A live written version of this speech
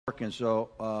And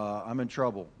so I'm in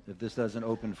trouble if this doesn't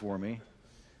open for me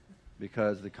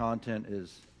because the content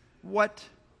is what?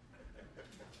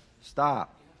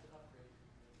 Stop.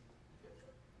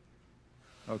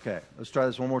 Okay, let's try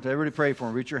this one more time. Everybody pray for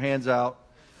me. Reach your hands out.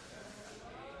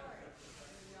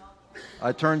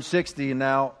 I turned 60 and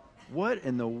now, what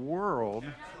in the world?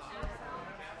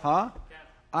 Huh?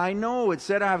 I know it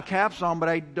said I have caps on, but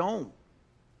I don't.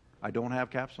 I don't have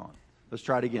caps on. Let's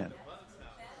try it again.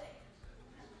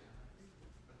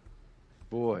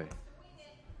 Boy,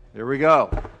 here we go.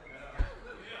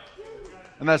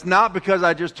 And that's not because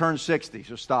I just turned 60,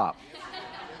 so stop.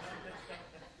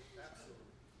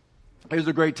 Here's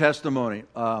a great testimony.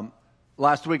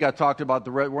 Last week I talked about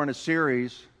we're in a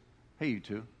series. Hey, you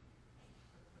two.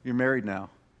 You're married now.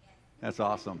 That's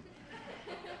awesome.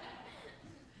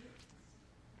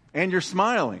 And you're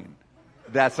smiling.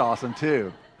 That's awesome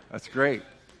too. That's great.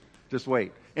 Just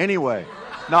wait. Anyway.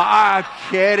 No, I'm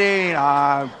kidding.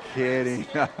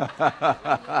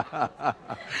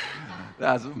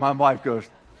 That's my wife goes.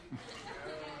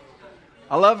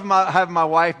 I love having my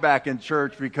wife back in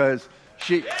church because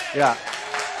she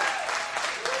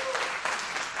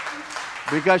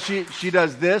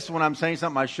does this when I'm saying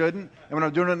something I shouldn't, and when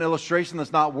I'm doing an illustration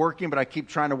that's not working, but I keep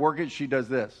trying to work it, she does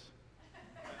this.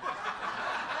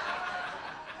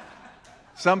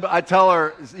 I tell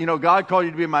her, God called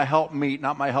you to be my help meet,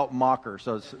 not my help mocker.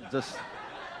 So just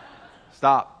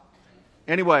stop.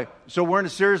 Anyway, so we're in a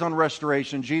series on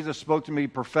restoration. Jesus spoke to me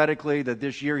prophetically that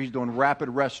this year He's doing rapid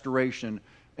restoration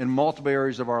in multiple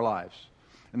areas of our lives.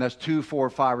 And that's 2,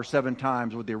 4, 5, or 7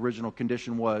 times what the original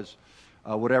condition was,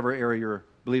 whatever area you're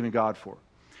believing God for.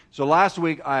 So last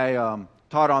week I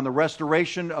taught on the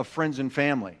restoration of friends and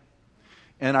family.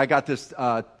 And I got this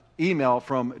email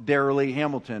from Darrell Lee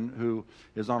Hamilton, who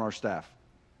is on our staff.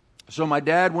 So my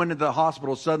dad went into the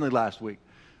hospital suddenly last week.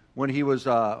 When he was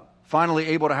finally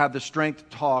able to have the strength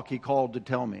to talk, he called to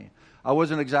tell me. I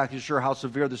wasn't exactly sure how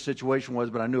severe the situation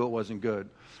was, but I knew it wasn't good.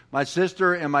 My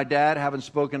sister and my dad haven't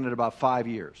spoken in about 5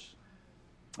 years.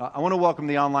 I want to welcome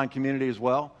the online community as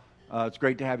well. It's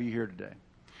great to have you here today.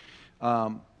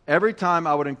 Every time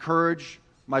I would encourage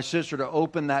my sister to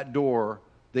open that door,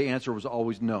 the answer was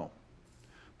always no.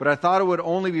 But I thought it would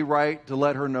only be right to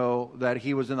let her know that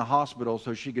he was in the hospital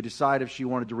so she could decide if she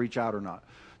wanted to reach out or not.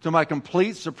 To my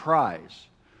complete surprise,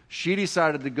 she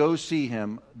decided to go see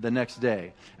him the next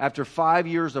day. After 5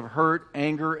 years of hurt,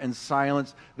 anger, and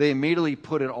silence, they immediately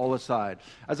put it all aside.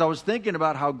 As I was thinking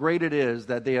about how great it is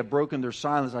that they have broken their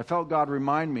silence, I felt God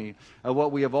remind me of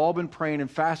what we have all been praying and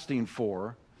fasting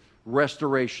for,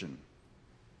 restoration.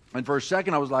 And for a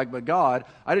second I was like, but God,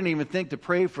 I didn't even think to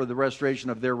pray for the restoration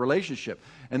of their relationship.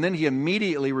 And then He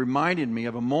immediately reminded me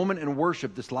of a moment in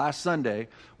worship this last Sunday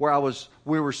where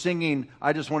we were singing,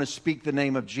 I Just Want to Speak the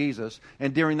Name of Jesus.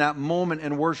 And during that moment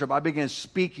in worship, I began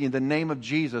speaking the name of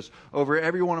Jesus over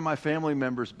every one of my family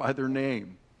members by their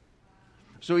name.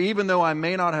 So even though I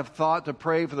may not have thought to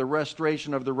pray for the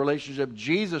restoration of the relationship,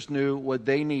 Jesus knew what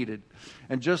they needed.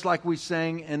 And just like we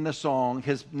sang in the song,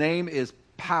 His name is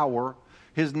power.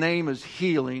 His name is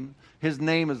healing. His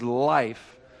name is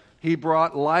life. He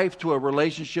brought life to a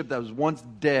relationship that was once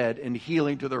dead and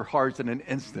healing to their hearts in an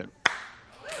instant.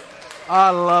 I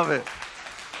love it.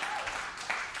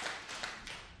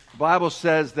 The Bible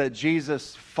says that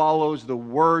Jesus follows the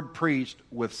word preached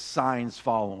with signs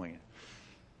following.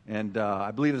 And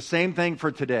I believe the same thing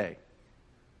for today.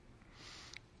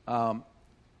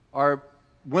 Our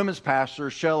women's pastor,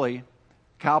 Shelley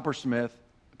Cowpersmith,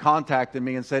 contacted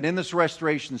me and said, in this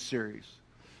restoration series,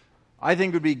 I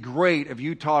think it would be great if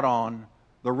you taught on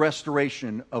the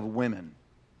restoration of women.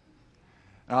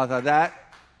 And I thought,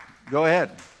 go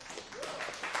ahead.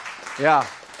 Yeah.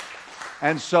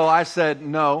 And so I said,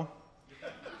 no,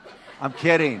 I'm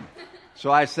kidding.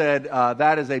 So I said,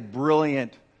 that is a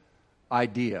brilliant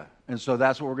idea. And so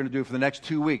that's what we're going to do for the next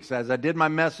 2 weeks. As I did my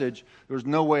message, there was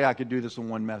no way I could do this in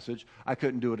one message. I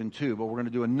couldn't do it in 2, but we're going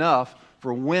to do enough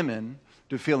for women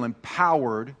to feel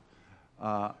empowered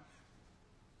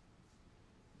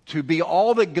to be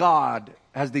all that God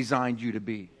has designed you to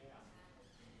be.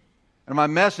 And my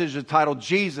message is titled,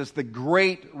 Jesus, the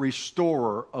Great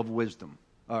Restorer of Wisdom,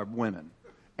 women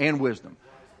and wisdom.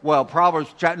 Well,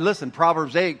 Proverbs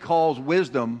 8 calls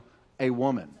wisdom a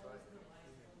woman.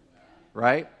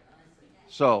 Right?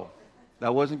 So,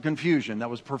 that wasn't confusion, that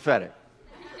was prophetic.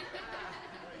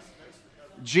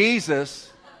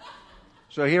 Jesus,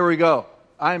 so here we go.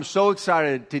 I am so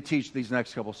excited to teach these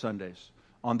next couple Sundays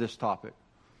on this topic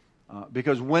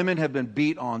because women have been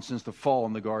beat on since the fall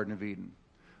in the Garden of Eden.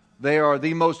 They are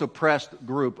the most oppressed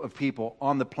group of people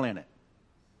on the planet.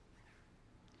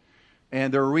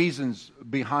 And there are reasons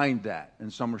behind that,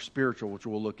 and some are spiritual, which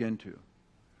we'll look into.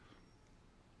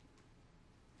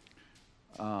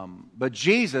 But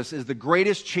Jesus is the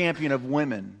greatest champion of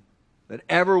women that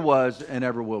ever was and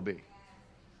ever will be.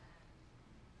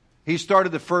 He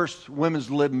started the first women's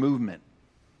lib movement.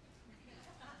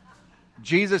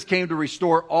 Jesus came to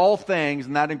restore all things,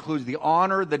 and that includes the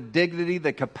honor, the dignity,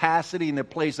 the capacity, and the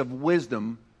place of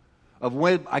wisdom of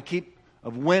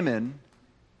women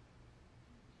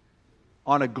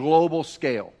on a global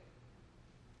scale.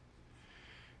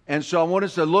 And so I want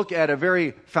us to look at a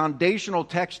very foundational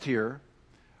text here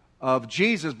of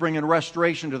Jesus bringing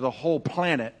restoration to the whole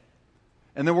planet.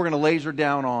 And then we're going to laser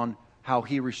down on how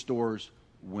he restores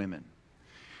women.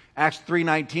 Acts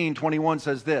 3:19-21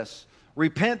 says this: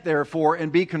 Repent, therefore,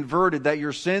 and be converted, that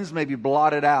your sins may be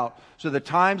blotted out, so the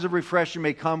times of refreshing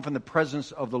may come from the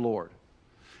presence of the Lord,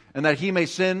 and that he may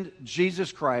send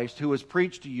Jesus Christ, who was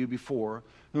preached to you before,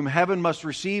 whom heaven must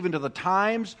receive into the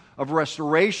times of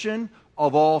restoration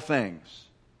of all things.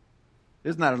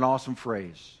 Isn't that an awesome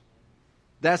phrase?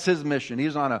 That's his mission.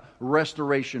 He's on a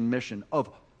restoration mission of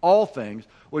all things,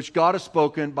 which God has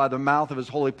spoken by the mouth of his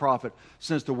holy prophet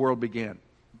since the world began.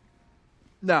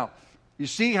 Now, you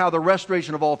see how the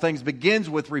restoration of all things begins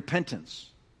with repentance.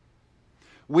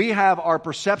 We have our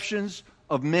perceptions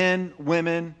of men,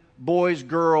 women, boys,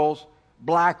 girls,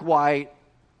 black, white,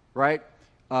 right?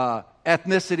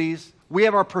 Ethnicities. We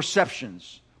have our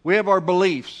perceptions. We have our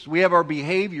beliefs. We have our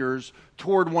behaviors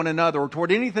toward one another or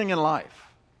toward anything in life.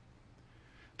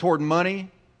 Toward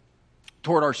money,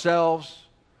 toward ourselves,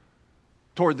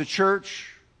 toward the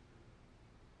church.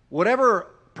 Whatever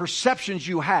perceptions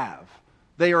you have,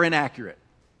 they are inaccurate.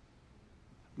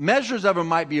 Measures of them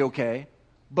might be okay,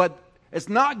 but it's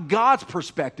not God's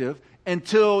perspective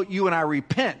until you and I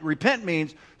repent. Repent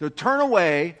means to turn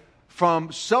away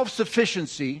from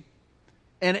self-sufficiency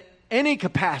and any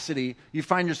capacity you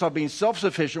find yourself being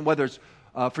self-sufficient, whether it's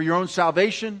for your own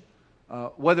salvation,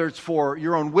 whether it's for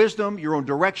your own wisdom, your own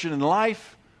direction in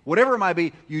life, whatever it might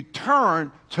be, you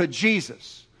turn to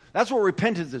Jesus. That's what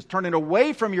repentance is, turning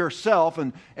away from yourself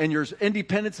and your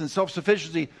independence and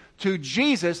self-sufficiency to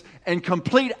Jesus and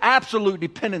complete absolute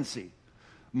dependency.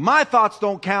 My thoughts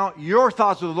don't count. Your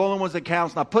thoughts are the only ones that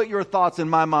count. Now put your thoughts in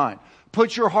my mind.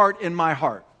 Put your heart in my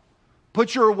heart.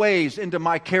 Put your ways into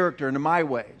my character, into my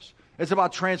ways. It's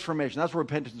about transformation. That's where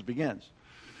repentance begins.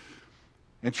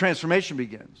 And transformation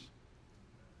begins.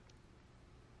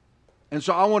 And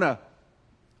so I want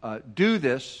to do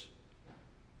this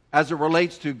as it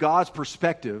relates to God's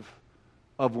perspective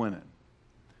of women.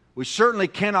 We certainly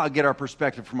cannot get our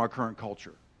perspective from our current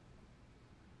culture.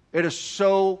 It is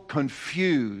so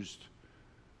confused.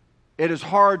 It is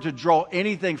hard to draw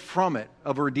anything from it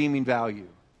of a redeeming value.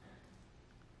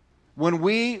 When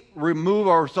we remove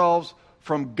ourselves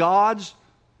from God's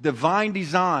divine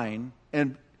design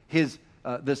and his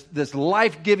this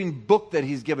life-giving book that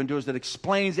he's given to us that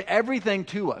explains everything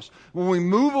to us, when we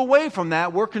move away from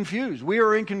that, we're confused. We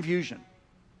are in confusion.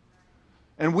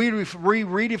 And we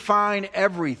redefine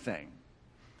everything.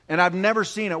 And I've never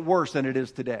seen it worse than it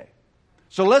is today.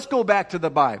 So let's go back to the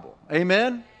Bible.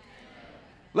 Amen?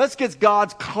 Let's get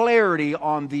God's clarity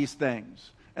on these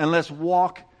things. And let's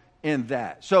walk in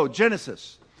that. So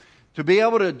Genesis. To be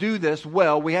able to do this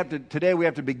well, today we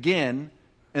have to begin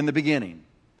in the beginning.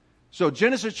 So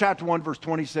Genesis chapter 1, verse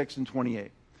 26 and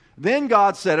 28. Then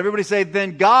God said, everybody say,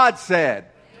 then God said.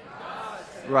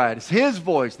 Right, it's his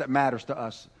voice that matters to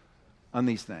us on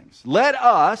these things. Let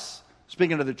us,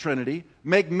 speaking of the Trinity,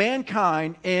 make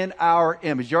mankind in our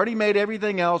image. He already made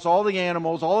everything else, all the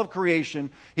animals, all of creation.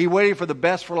 He waited for the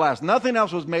best for last. Nothing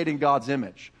else was made in God's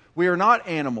image. We are not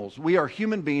animals. We are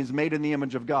human beings made in the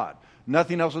image of God.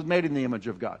 Nothing else was made in the image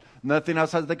of God. Nothing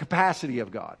else has the capacity of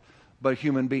God but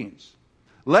human beings.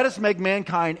 Let us make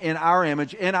mankind in our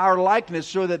image, in our likeness,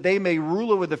 so that they may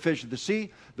rule over the fish of the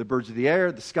sea, the birds of the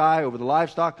air, the sky, over the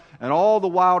livestock, and all the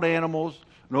wild animals,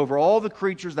 and over all the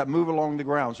creatures that move along the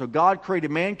ground. So God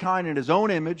created mankind in his own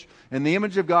image. In the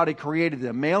image of God, he created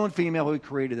them. Male and female, he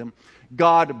created them.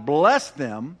 God blessed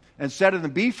them and said to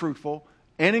them, be fruitful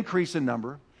and increase in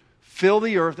number, fill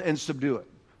the earth and subdue it.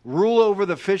 Rule over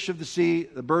the fish of the sea,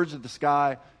 the birds of the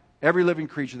sky, every living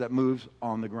creature that moves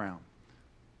on the ground.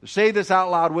 Say this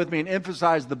out loud with me and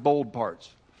emphasize the bold parts.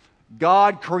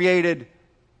 God created.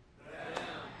 Them.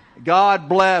 God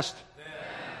blessed.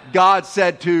 Them. God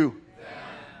said to. Them.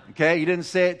 Okay, he didn't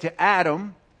say it to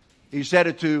Adam. He said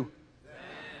it to. Them.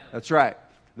 That's right.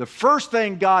 The first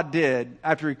thing God did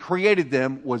after he created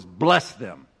them was bless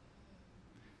them.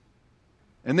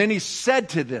 And then he said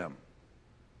to them,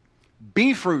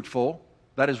 be fruitful,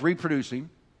 that is reproducing,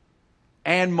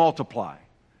 and multiply.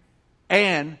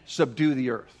 and subdue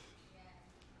the earth.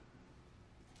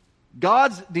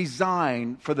 God's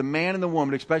design for the man and the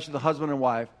woman, especially the husband and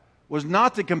wife, was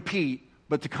not to compete,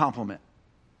 but to complement.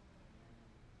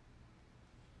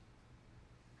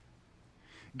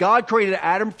 God created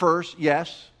Adam first,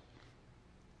 yes.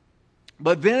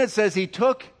 But then it says he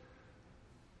took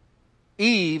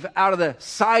Eve out of the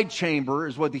side chamber,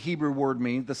 is what the Hebrew word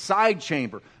means, the side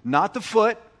chamber. Not the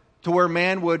foot, to where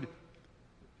man would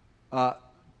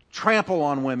trample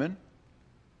on women.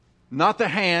 Not the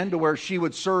hand, to where she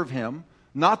would serve him.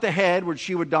 Not the head, where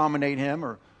she would dominate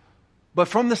him. But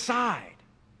from the side.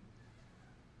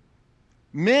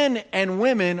 Men and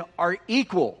women are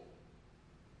equal,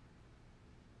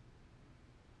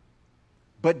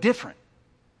 but different.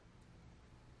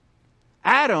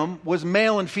 Adam was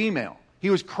male and female. He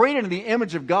was created in the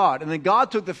image of God. And then God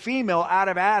took the female out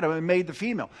of Adam and made the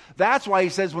female. That's why he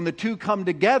says when the two come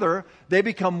together, they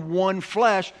become one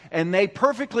flesh and they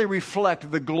perfectly reflect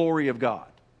the glory of God.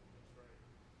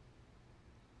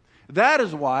 That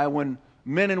is why when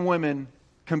men and women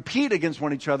compete against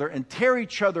one another and tear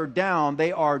each other down,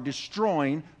 they are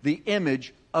destroying the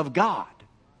image of God.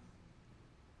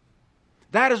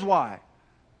 That is why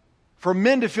for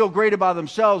men to feel great about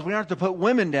themselves, we aren't to put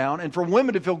women down. And for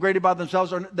women to feel great about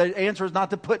themselves, the answer is not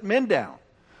to put men down.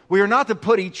 We are not to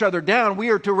put each other down.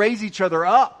 We are to raise each other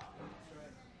up.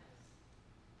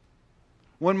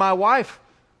 When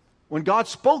God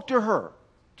spoke to her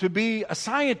to be a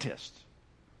scientist,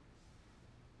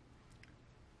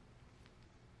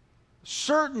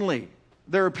 certainly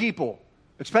there are people,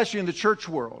 especially in the church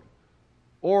world,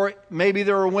 or maybe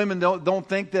there are women that don't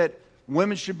think that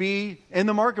women should be in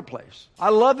the marketplace. I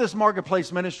love this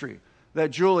marketplace ministry that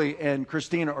Julie and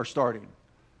Christina are starting.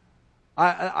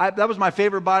 That was my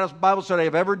favorite Bible study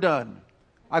I've ever done.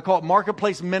 I call it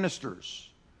Marketplace Ministers.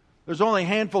 There's only a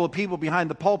handful of people behind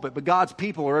the pulpit, but God's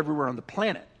people are everywhere on the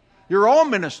planet. You're all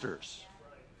ministers.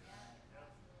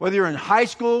 Whether you're in high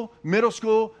school, middle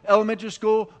school, elementary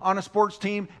school, on a sports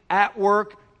team, at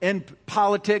work, in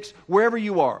politics, wherever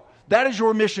you are. That is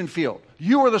your mission field.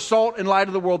 You are the salt and light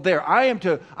of the world there.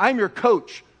 I'm your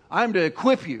coach. I'm to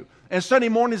equip you. And Sunday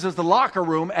mornings is the locker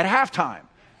room at halftime.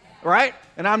 Right?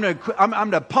 And I'm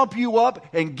to pump you up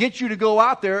and get you to go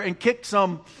out there and kick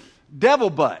some devil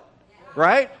butt.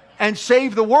 Right? And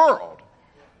save the world.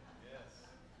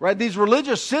 Right? These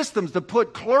religious systems to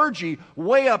put clergy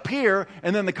way up here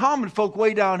and then the common folk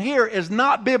way down here is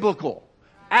not biblical.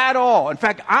 At all. In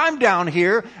fact, I'm down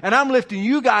here and I'm lifting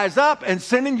you guys up and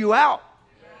sending you out.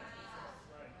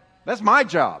 That's my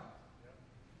job.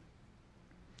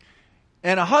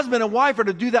 And a husband and wife are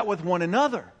to do that with one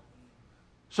another.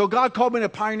 So God called me to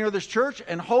pioneer this church,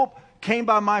 and Hope came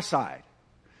by my side.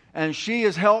 And she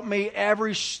has helped me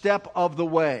every step of the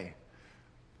way.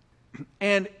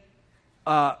 And,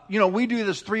 we do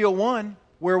this 301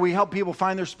 where we help people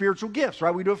find their spiritual gifts,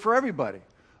 right? We do it for everybody.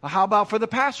 How about for the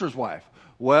pastor's wife?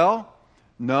 Well,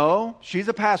 no, she's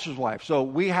a pastor's wife, so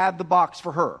we have the box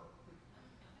for her.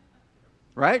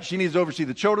 Right? She needs to oversee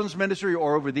the children's ministry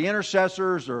or over the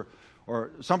intercessors or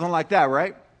something like that,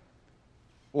 right?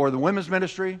 Or the women's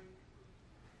ministry.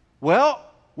 Well,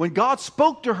 when God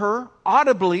spoke to her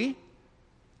audibly,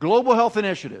 Global Health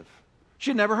Initiative,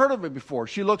 she'd never heard of it before.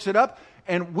 She looks it up,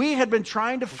 and we had been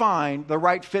trying to find the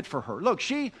right fit for her. Look,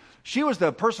 she was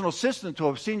the personal assistant to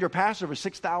a senior pastor of a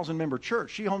 6,000-member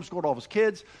church. She homeschooled all of his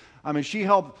kids. I mean, she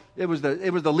helped. It was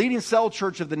the leading cell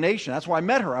church of the nation. That's why I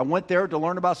met her. I went there to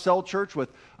learn about cell church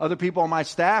with other people on my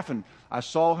staff, and I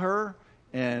saw her,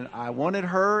 and I wanted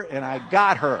her, and I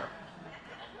got her.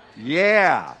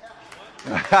 Yeah.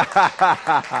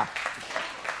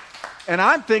 And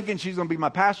I'm thinking she's going to be my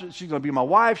pastor. She's going to be my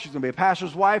wife. She's going to be a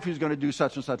pastor's wife who's going to do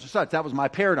such and such and such. That was my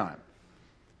paradigm.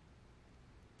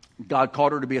 God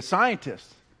called her to be a scientist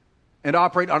and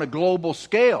operate on a global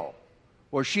scale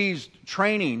where she's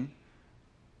training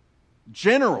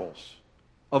generals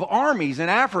of armies in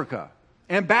Africa,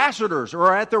 ambassadors who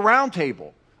are at the round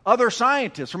table, other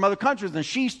scientists from other countries, and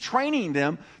she's training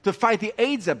them to fight the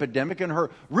AIDS epidemic, and her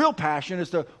real passion is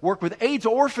to work with AIDS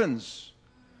orphans.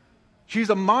 She's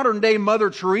a modern-day Mother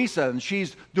Teresa, and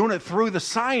she's doing it through the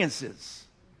sciences.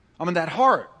 I mean, that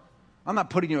heart. I'm not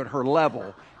putting you at her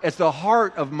level. It's the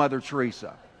heart of Mother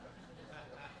Teresa.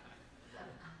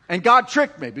 And God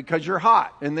tricked me because you're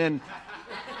hot. And then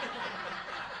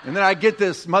I get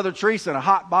this Mother Teresa in a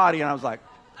hot body, and I was like,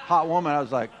 hot woman. I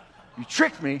was like, you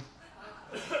tricked me.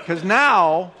 Because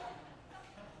now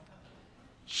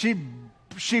she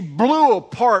blew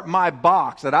apart my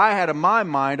box that I had in my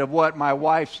mind of what my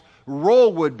wife's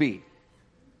role would be.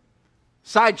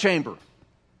 Side chamber.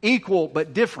 Equal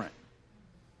but different.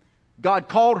 God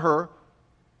called her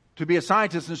to be a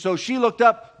scientist. And so she looked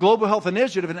up Global Health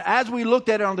Initiative. And as we looked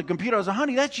at it on the computer, I was like,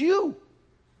 honey, that's you.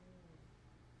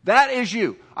 That is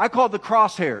you. I call it the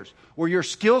crosshairs, where your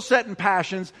skill set and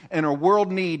passions and our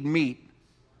world need meet.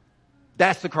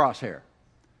 That's the crosshair.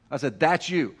 I said, that's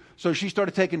you. So she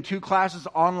started taking 2 classes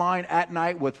online at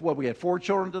night with we had 4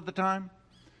 children at the time.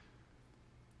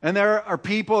 And there are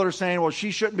people that are saying, well,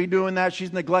 she shouldn't be doing that.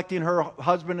 She's neglecting her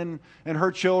husband and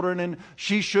her children, and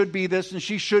she should be this and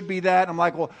she should be that. I'm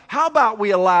like, well, how about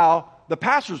we allow the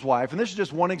pastor's wife, and this is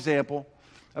just one example,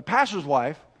 a pastor's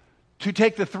wife, to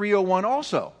take the 301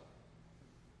 also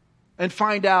and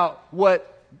find out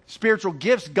what spiritual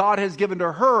gifts God has given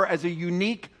to her as a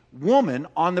unique woman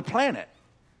on the planet.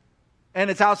 And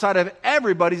it's outside of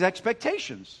everybody's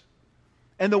expectations.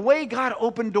 And the way God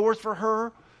opened doors for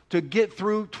her to get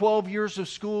through 12 years of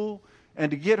school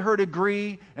and to get her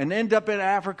degree and end up in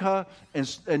Africa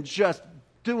and just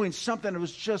doing something that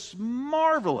was just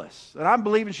marvelous. And I'm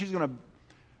believing she's going to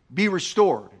be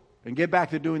restored and get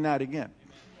back to doing that again.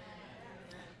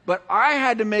 But I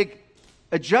had to make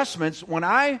adjustments when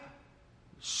I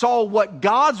saw what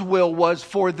God's will was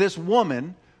for this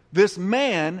woman. This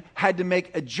man had to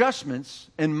make adjustments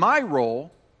in my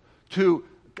role to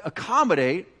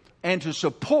accommodate and to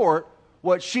support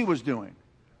what she was doing.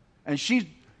 And she's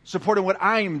supporting what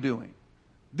I am doing.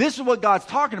 This is what God's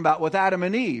talking about with Adam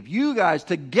and Eve. You guys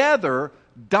together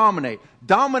dominate.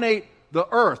 Dominate the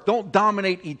earth. Don't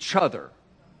dominate each other.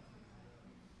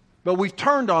 But we've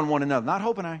turned on one another. Not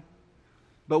Hope and I.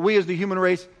 But we as the human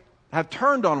race have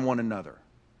turned on one another.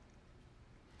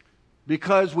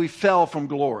 Because we fell from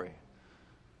glory.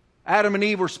 Adam and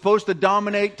Eve were supposed to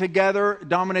dominate together,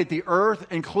 dominate the earth,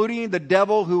 including the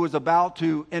devil who was about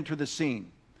to enter the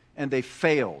scene. And they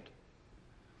failed.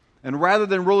 And rather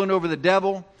than ruling over the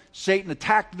devil, Satan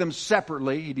attacked them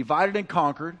separately. He divided and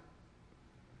conquered.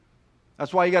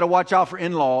 That's why you got to watch out for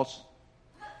in-laws.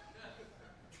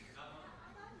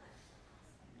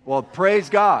 Well, praise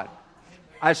God.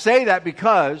 I say that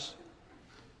because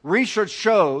research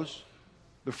shows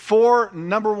the 4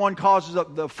 causes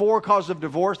of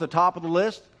divorce, the top of the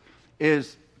list,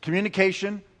 is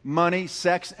communication, money,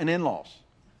 sex, and in-laws.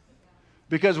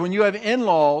 Because when you have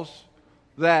in-laws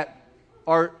that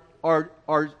are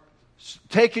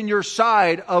taking your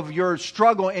side of your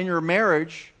struggle in your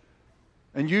marriage,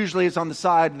 and usually it's on the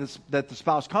side that the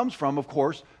spouse comes from, of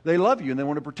course, they love you and they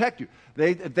want to protect you.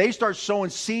 If they start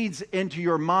sowing seeds into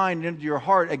your mind, into your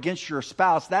heart against your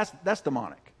spouse, that's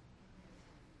demonic.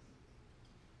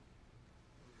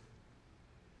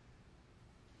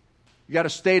 You got to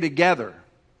stay together.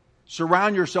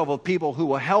 Surround yourself with people who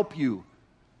will help you.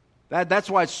 That's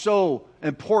why it's so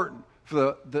important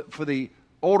for the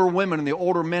older women and the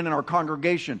older men in our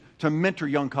congregation to mentor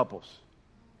young couples.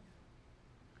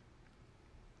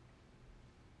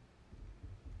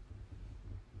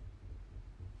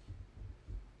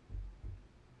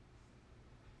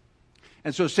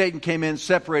 And so Satan came in,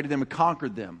 separated them, and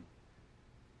conquered them.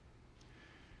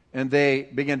 And they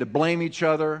began to blame each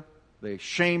other. They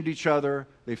shamed each other.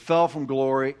 They fell from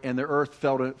glory, and the earth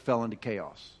fell into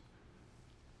chaos.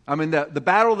 I mean, the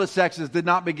battle of the sexes did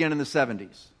not begin in the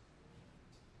 70s.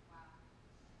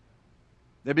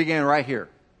 They began right here.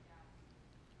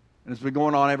 And it's been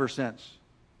going on ever since.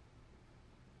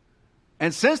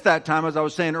 And since that time, as I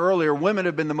was saying earlier, women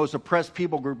have been the most oppressed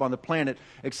people group on the planet,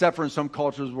 except for in some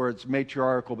cultures where it's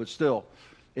matriarchal, but still,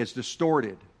 it's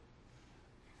distorted.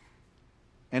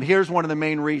 And here's one of the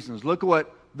main reasons. Look at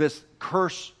what this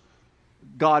curse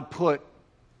God put.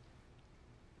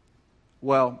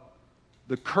 Well,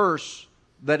 the curse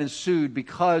that ensued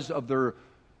because of their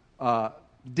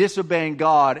disobeying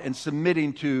God and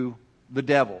submitting to the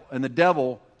devil. And the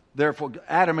devil, therefore,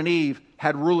 Adam and Eve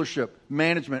had rulership,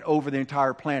 management over the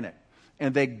entire planet.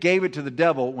 And they gave it to the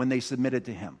devil when they submitted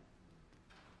to him.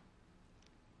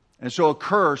 And so a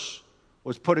curse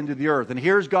was put into the earth. And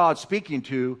here's God speaking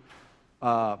to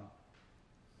the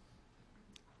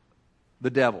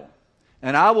devil.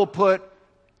 And I will put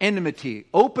enmity,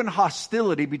 open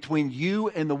hostility between you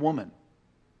and the woman.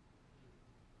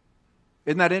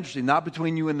 Isn't that interesting? Not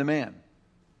between you and the man.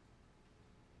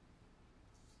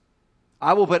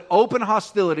 I will put open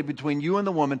hostility between you and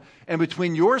the woman, and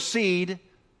between your seed,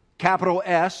 capital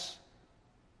S.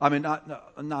 I mean,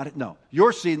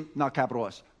 your seed, not capital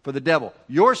S, for the devil.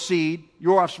 Your seed,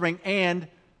 your offspring, and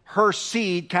her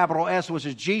seed, capital S, which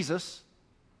is Jesus.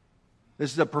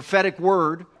 This is a prophetic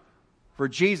word for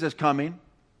Jesus coming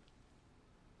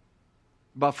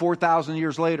about 4,000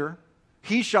 years later.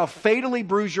 He shall fatally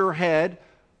bruise your head.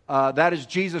 That is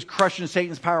Jesus crushing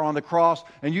Satan's power on the cross.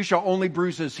 And you shall only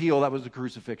bruise his heel. That was the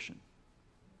crucifixion.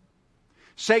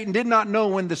 Satan did not know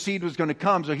when the seed was going to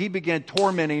come, so he began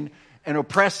tormenting and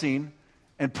oppressing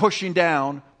and pushing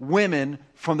down women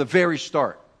from the very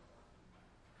start.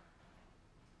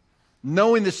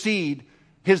 Knowing the seed,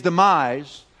 his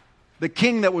demise, the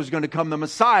king that was going to come, the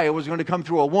Messiah, was going to come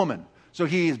through a woman. So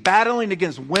he is battling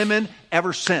against women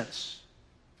ever since.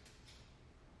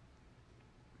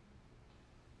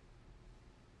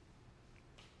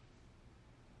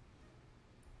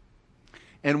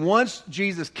 And once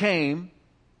Jesus came,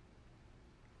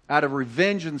 out of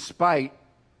revenge and spite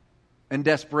and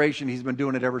desperation, he's been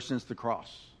doing it ever since the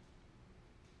cross.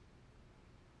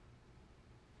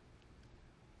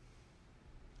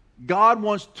 God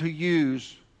wants to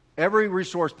use every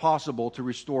resource possible to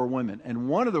restore women. And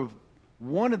one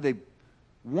of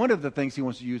the things he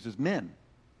wants to use is men.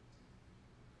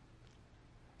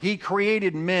 He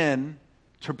created men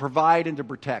to provide and to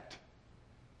protect,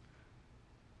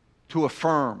 to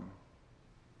affirm.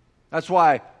 That's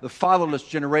why the fatherless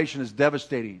generation is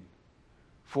devastating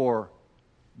for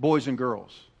boys and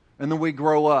girls. And then we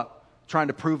grow up trying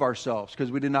to prove ourselves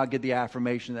because we did not get the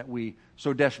affirmation that we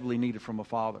so desperately needed from a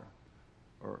father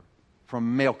or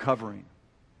from male covering.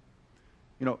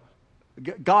 You know,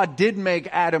 God did make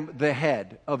Adam the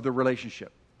head of the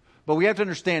relationship. But we have to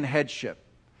understand headship.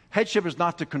 Headship is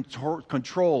not to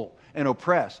control and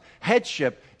oppress.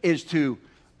 Headship is to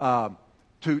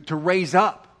raise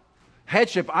up.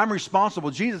 Headship, I'm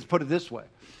responsible. Jesus put it this way.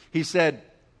 He said,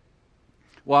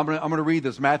 well, I'm going to read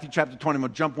this. Matthew chapter 20. I'm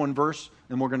going to jump one verse,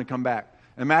 and we're going to come back.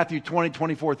 In Matthew 20,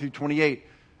 24 through 28,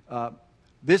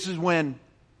 this is when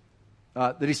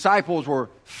the disciples were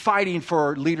fighting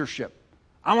for leadership.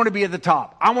 I want to be at the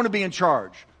top. I want to be in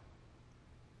charge.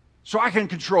 So I can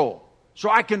control. So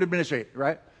I can administrate,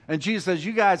 right? And Jesus says,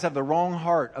 you guys have the wrong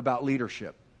heart about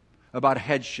leadership, about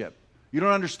headship. You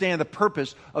don't understand the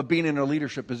purpose of being in a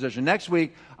leadership position. Next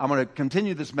week, I'm going to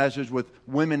continue this message with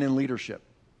women in leadership.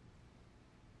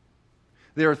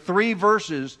 There are 3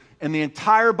 verses in the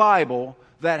entire Bible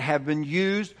that have been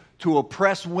used to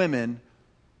oppress women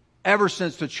ever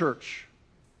since the church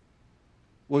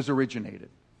was originated.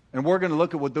 And we're going to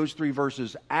look at what those 3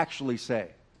 verses actually say.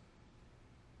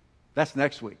 That's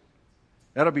next week.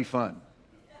 That'll be fun.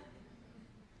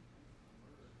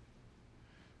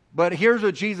 But here's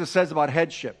what Jesus says about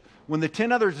headship. When the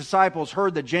 10 other disciples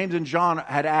heard that James and John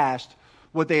had asked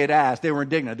what they had asked, they were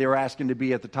indignant. They were asking to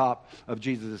be at the top of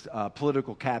Jesus'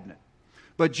 political cabinet.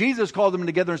 But Jesus called them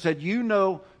together and said, you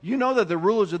know that the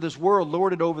rulers of this world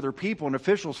lord it over their people, and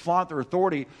officials flaunt their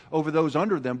authority over those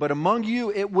under them. But among you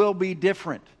it will be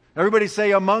different. Everybody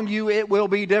say, among you it will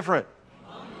be different.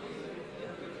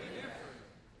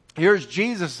 Here's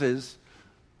Jesus'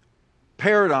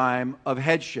 paradigm of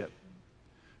headship.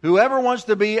 Whoever wants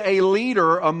to be a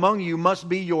leader among you must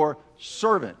be your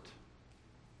servant.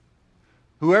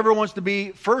 Whoever wants to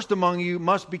be first among you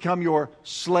must become your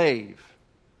slave.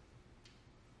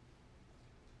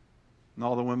 And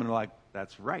all the women are like,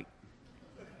 that's right.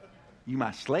 You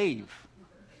my slave.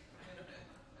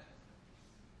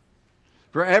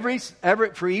 For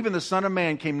even the Son of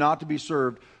Man came not to be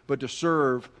served, but to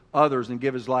serve others and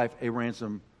give his life a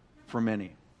ransom for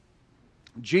many.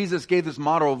 Jesus gave this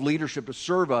model of leadership to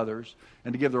serve others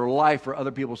and to give their life for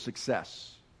other people's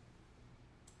success.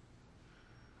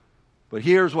 But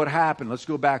here's what happened. Let's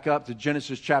go back up to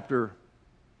Genesis chapter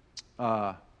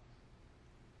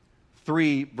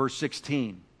 3, verse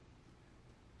 16.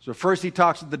 So first he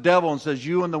talks to the devil and says,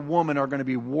 you and the woman are going to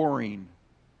be warring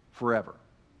forever.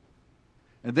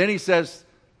 And then he says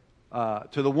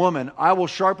to the woman, I will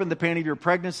sharpen the pain of your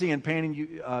pregnancy, and pain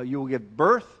you will give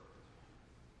birth.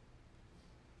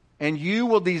 And you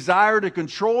will desire to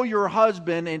control your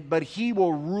husband, but he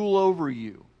will rule over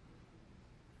you.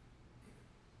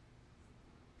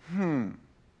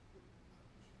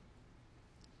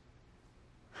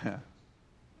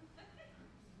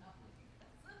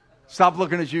 Stop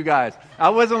looking at you guys. I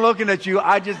wasn't looking at you.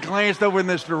 I just glanced over in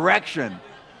this direction.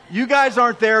 You guys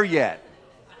aren't there yet.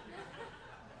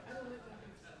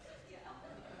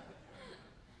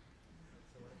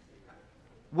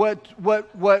 What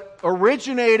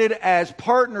originated as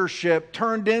partnership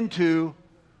turned into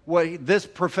what this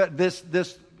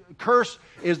curse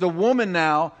is. The woman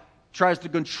now tries to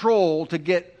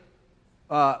get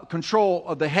control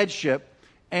of the headship,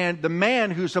 and the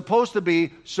man who's supposed to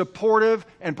be supportive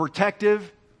and protective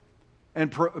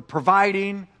and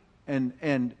providing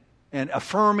and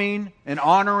affirming and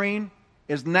honoring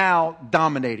is now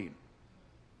dominating.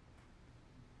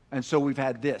 And so we've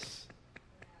had this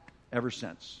ever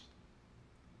since.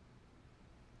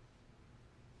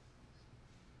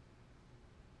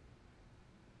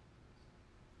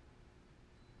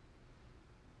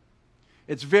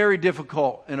 It's very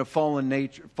difficult in a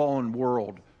fallen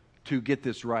world to get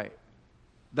this right.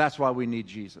 That's why we need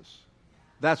Jesus.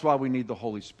 That's why we need the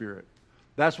Holy Spirit.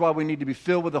 That's why we need to be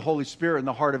filled with the Holy Spirit and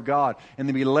the heart of God and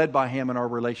to be led by Him in our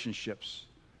relationships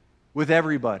with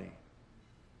everybody.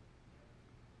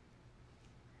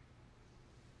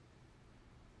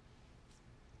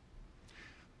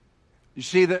 You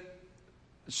see that,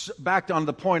 back on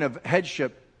the point of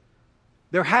headship,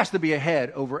 there has to be a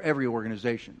head over every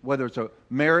organization, whether it's a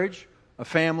marriage, a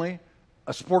family,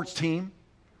 a sports team,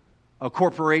 a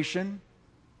corporation,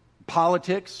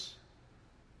 politics,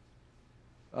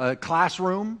 a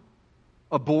classroom,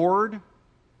 a board.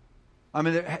 I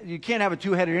mean, you can't have a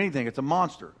two-headed anything. It's a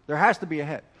monster. There has to be a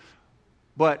head.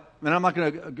 But, and I'm not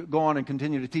going to go on and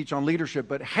continue to teach on leadership,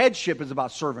 but headship is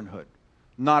about servanthood,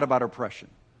 not about oppression.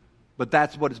 But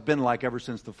that's what it's been like ever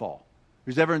since the fall.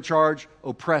 Who's ever in charge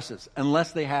oppresses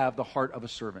unless they have the heart of a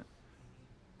servant.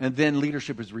 And then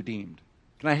leadership is redeemed.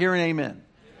 Can I hear an amen?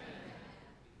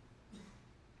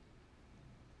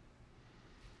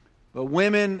 But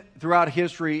women throughout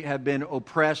history have been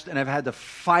oppressed and have had to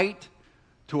fight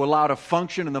to allow to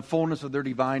function in the fullness of their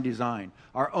divine design.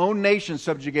 Our own nation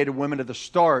subjugated women at the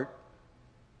start,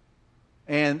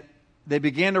 and they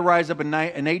began to rise up in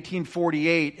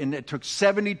 1848, and it took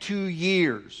 72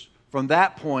 years from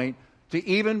that point to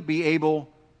even be able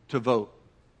to vote.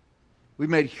 We've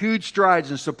made huge strides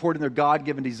in supporting their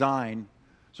God-given design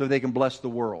so they can bless the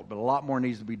world, but a lot more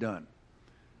needs to be done.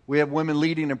 We have women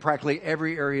leading in practically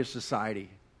every area of society.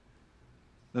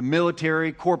 The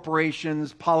military,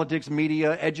 corporations, politics,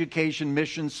 media, education,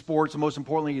 missions, sports, and most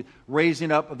importantly,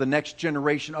 raising up of the next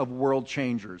generation of world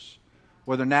changers,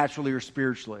 whether naturally or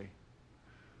spiritually.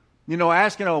 You know,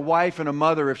 asking a wife and a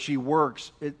mother if she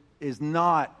works, it is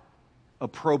not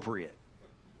appropriate.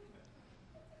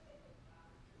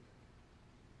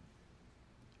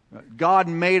 God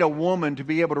made a woman to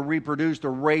be able to reproduce, to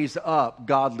raise up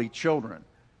godly children.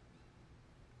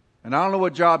 And I don't know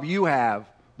what job you have,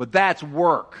 but that's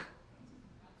work.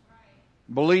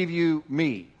 Believe you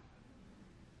me.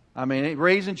 I mean,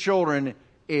 raising children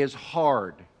is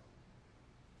hard.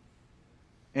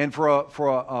 And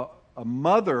for a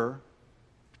mother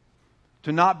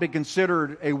to not be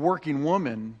considered a working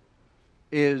woman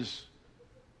is,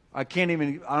 I don't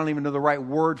even know the right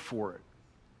word for it.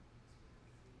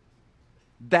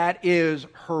 That is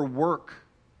her work.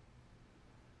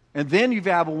 And then you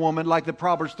have a woman like the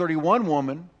Proverbs 31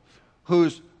 woman who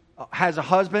has a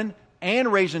husband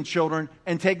and raising children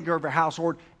and taking care of her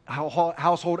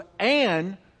household,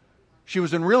 and she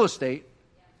was in real estate,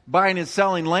 buying and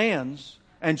selling lands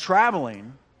and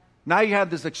traveling. Now you have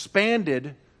this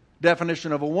expanded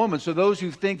definition of a woman. So those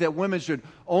who think that women should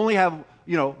only have,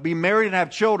 be married and have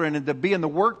children and to be in the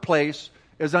workplace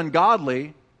is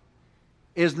ungodly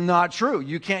is not true.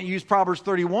 You can't use Proverbs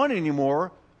 31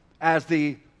 anymore as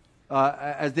the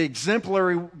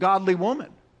exemplary godly woman.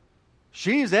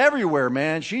 She's everywhere,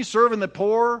 man. She's serving the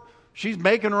poor. She's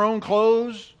making her own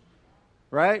clothes,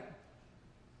 right?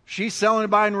 She's selling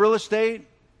and buying real estate.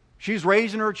 She's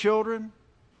raising her children.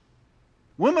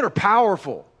 Women are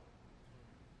powerful,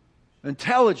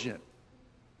 intelligent,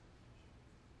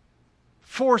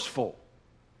 forceful.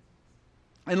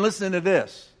 And listen to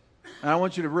this. And I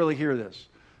want you to really hear this.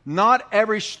 Not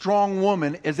every strong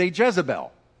woman is a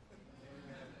Jezebel.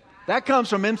 That comes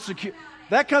from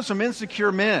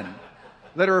insecure men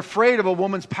that are afraid of a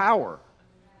woman's power.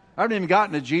 I haven't even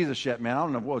gotten to Jesus yet, man. I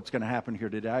don't know what's going to happen here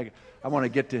today. We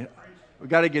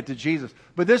got to get to Jesus.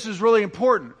 But this is really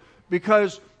important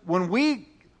because when we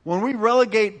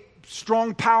relegate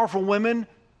strong, powerful women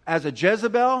as a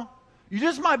Jezebel, you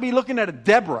just might be looking at a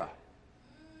Deborah,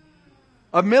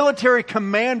 a military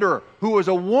commander who was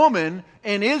a woman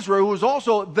in Israel who was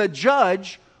also the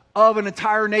judge of an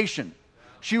entire nation.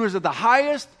 She was at the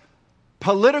highest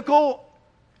political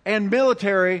and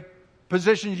military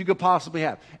positions you could possibly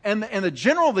have. And the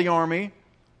general of the army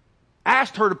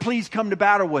asked her to please come to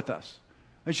battle with us.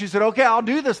 And she said, okay, I'll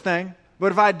do this thing.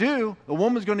 But if I do, the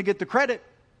woman's going to get the credit.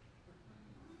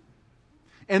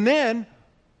 And then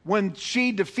when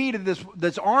she defeated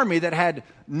this army that had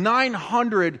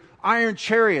 900 iron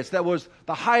chariots, that was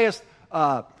the highest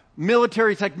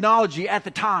military technology at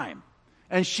the time,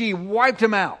 and she wiped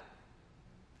them out,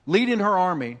 leading her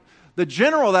army, the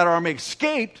general of that army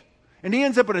escaped, and he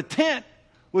ends up in a tent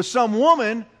with some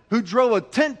woman who drove a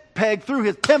tent peg through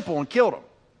his temple and killed him.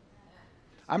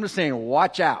 I'm just saying,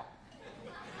 watch out.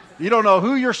 You don't know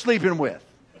who you're sleeping with.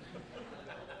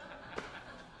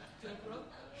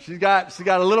 She's got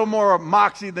a little more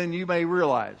moxie than you may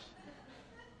realize.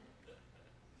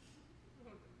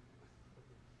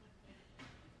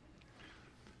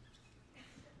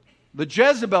 The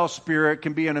Jezebel spirit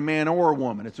can be in a man or a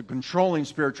woman. It's a controlling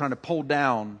spirit trying to pull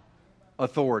down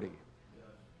authority.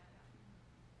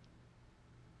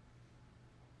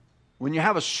 When you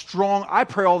have a strong, I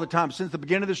pray all the time, since the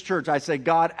beginning of this church, I say,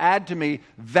 God, add to me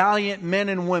valiant men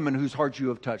and women whose hearts you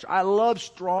have touched. I love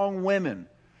strong women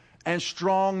and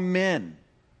strong men.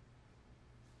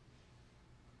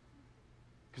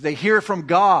 Because they hear from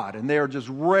God and they are just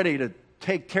ready to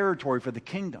take territory for the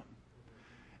kingdom.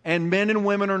 And men and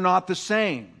women are not the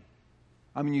same.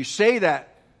 I mean, you say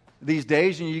that these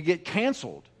days and you get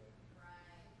canceled.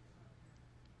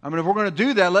 I mean, if we're going to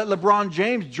do that, let LeBron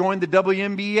James join the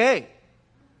WNBA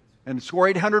and score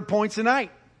 800 points a night.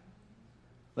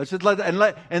 Let's just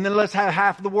and then let's have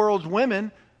half the world's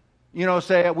women,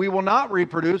 say we will not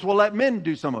reproduce. We'll let men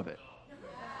do some of it.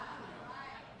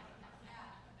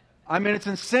 I mean, it's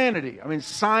insanity. I mean,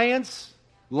 science,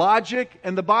 logic,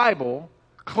 and the Bible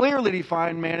clearly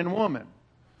define man and woman,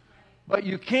 but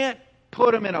you can't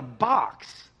put them in a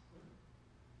box.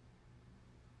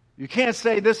 You can't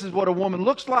say this is what a woman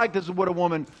looks like, this is what a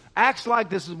woman acts like,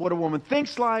 this is what a woman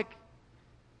thinks like.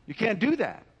 You can't do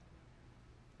that.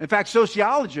 In fact,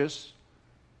 sociologists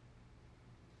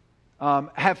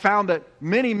have found that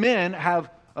many men have,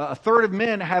 a third of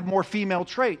men have more female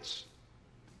traits,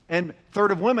 and a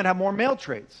third of women have more male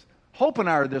traits. Hope and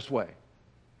I are this way.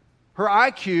 Her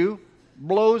IQ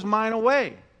blows mine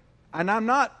away. And I'm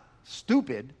not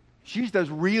stupid. She does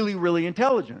really, really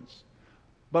intelligence.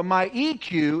 But my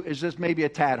EQ is just maybe a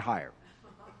tad higher.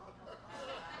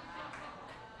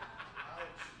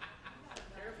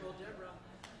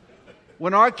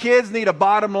 When our kids need a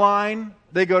bottom line,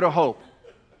 they go to Hope.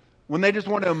 When they just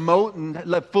want to emote and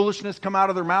let foolishness come out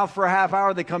of their mouth for a half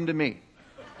hour, they come to me.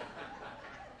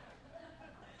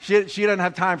 She doesn't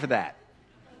have time for that.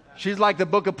 She's like the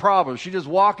book of Proverbs. She just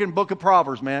walking book of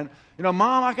Proverbs, man. Mom,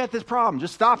 I got this problem.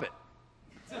 Just stop it.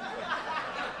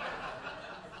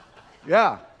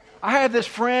 Yeah. I had this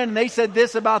friend, and they said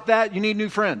this about that. You need new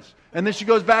friends. And then she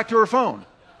goes back to her phone.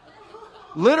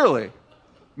 Literally.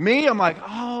 Me, I'm like,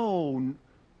 oh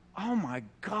my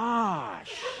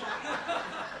gosh.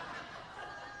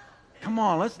 Come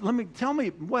on, tell me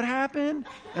what happened,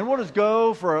 and we'll just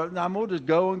go we'll just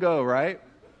go and go, right?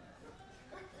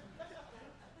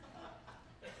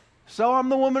 So I'm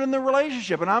the woman in the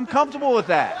relationship, and I'm comfortable with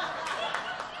that.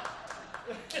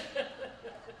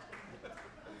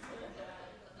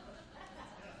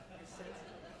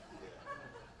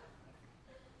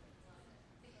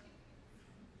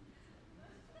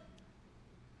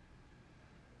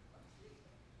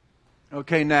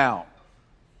 Okay, now.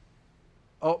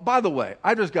 Oh, by the way,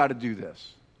 I just got to do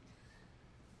this.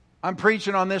 I'm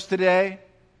preaching on this today,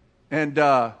 and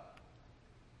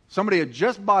somebody had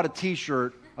just bought a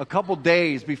T-shirt a couple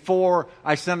days before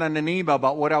I sent an email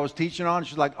about what I was teaching on.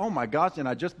 She's like, oh my gosh, and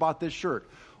I just bought this shirt.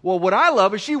 Well, what I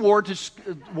love is she wore it to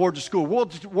school,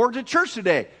 wore it to church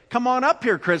today. Come on up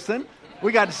here, Kristen.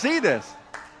 We got to see this.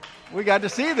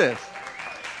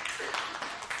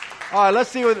 All right, let's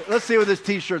see what this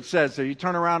T-shirt says. So you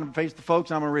turn around and face the folks.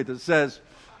 I'm going to read this.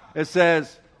 It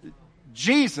says,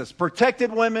 Jesus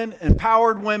protected women,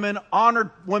 empowered women,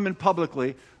 honored women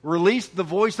publicly, released the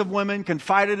voice of women,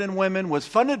 confided in women, was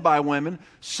funded by women,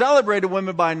 celebrated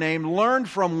women by name, learned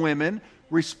from women,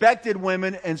 respected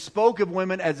women, and spoke of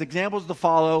women as examples to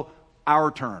follow.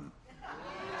 Our turn.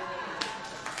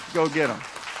 Go get them.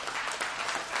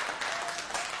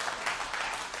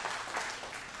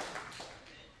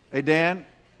 Hey, Dan,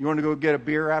 you want to go get a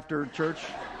beer after church?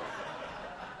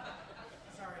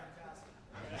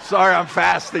 Sorry, I'm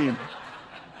fasting.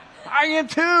 I am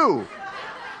too.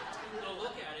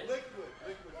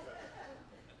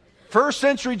 First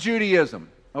century Judaism.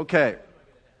 Okay.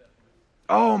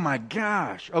 Oh my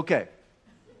gosh. Okay.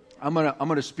 I'm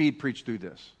gonna speed preach through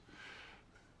this.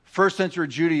 First century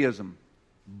Judaism,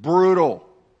 brutal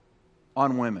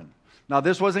on women. Now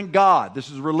this wasn't God.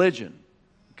 This is religion.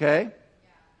 Okay.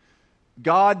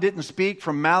 God didn't speak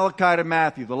from Malachi to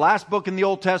Matthew, the last book in the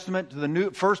Old Testament to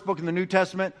the first book in the New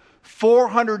Testament,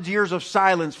 400 years of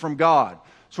silence from God.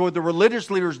 So what the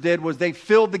religious leaders did was they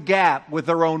filled the gap with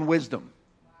their own wisdom.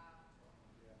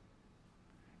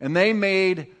 And they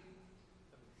made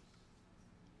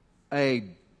a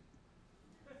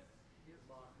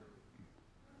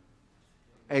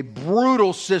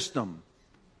brutal system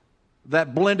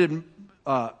that blended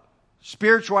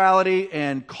spirituality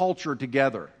and culture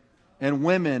together. And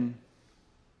women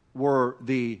were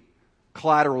the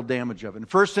collateral damage of it. In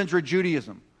first century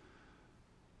Judaism,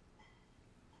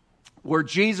 where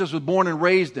Jesus was born and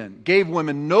raised in, gave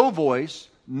women no voice,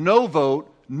 no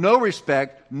vote, no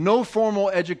respect, no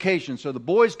formal education. So the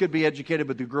boys could be educated,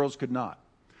 but the girls could not.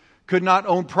 could not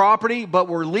own property, but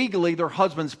were legally their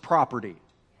husband's property.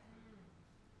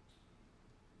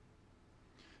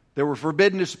 They were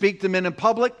forbidden to speak to men in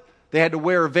public. They had to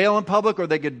wear a veil in public or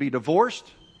they could be divorced.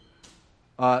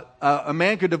 A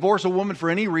man could divorce a woman for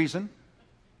any reason.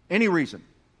 Any reason.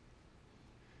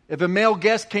 If a male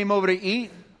guest came over to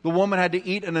eat, the woman had to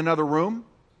eat in another room.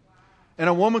 And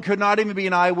a woman could not even be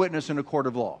an eyewitness in a court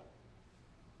of law.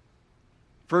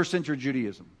 First century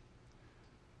Judaism.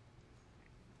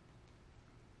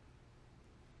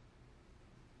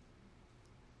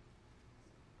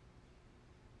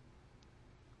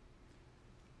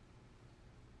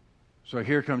 So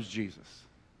here comes Jesus.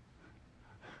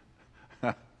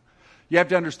 You have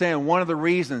to understand, one of the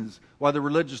reasons why the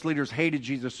religious leaders hated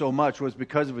Jesus so much was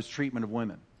because of his treatment of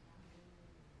women.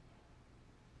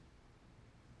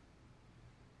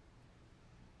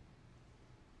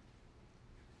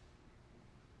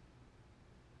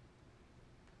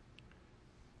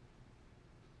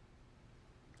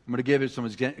 I'm going to give you some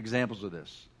examples of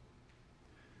this.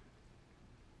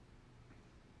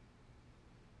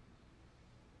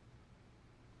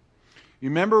 You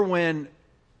remember when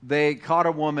they caught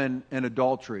a woman in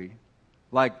adultery,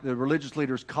 like the religious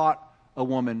leaders caught a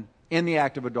woman in the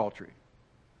act of adultery,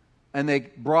 and they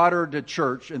brought her to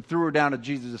church and threw her down at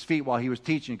Jesus' feet while he was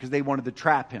teaching because they wanted to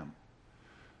trap him.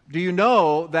 Do you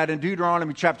know that in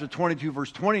Deuteronomy chapter 22,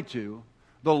 verse 22,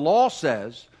 the law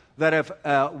says that if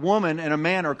a woman and a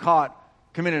man are caught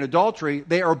committing adultery,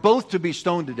 they are both to be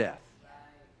stoned to death?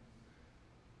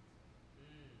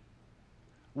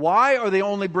 Why are they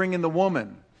only bringing the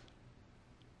woman?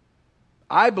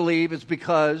 I believe it's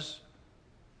because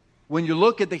when you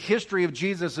look at the history of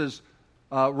Jesus'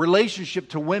 relationship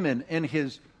to women in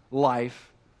his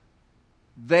life,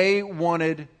 they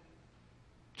wanted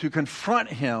to confront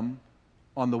him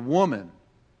on the woman.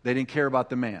 They didn't care about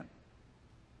the man.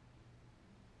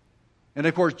 And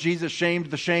of course, Jesus shamed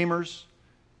the shamers,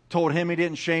 told him he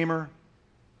didn't shame her,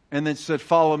 and then said,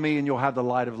 "Follow me and you'll have the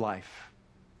light of life."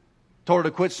 Told her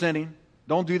to quit sinning.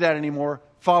 Don't do that anymore.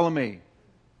 Follow me.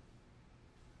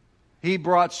 He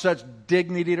brought such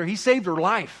dignity to her. He saved her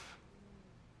life.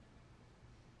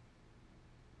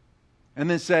 And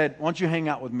then said, "Why don't you hang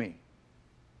out with me?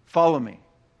 Follow me."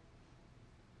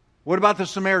 What about the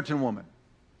Samaritan woman?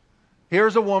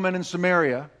 Here's a woman in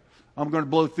Samaria. I'm going to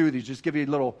blow through these. Just give you a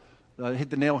little,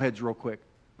 hit the nail heads real quick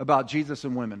about Jesus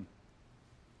and women.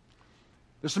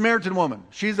 The Samaritan woman,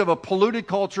 she's of a polluted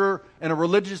culture and a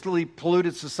religiously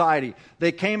polluted society.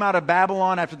 They came out of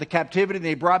Babylon after the captivity, and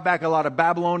they brought back a lot of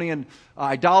Babylonian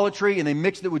idolatry, and they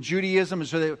mixed it with Judaism, and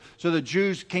so the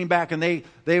Jews came back, and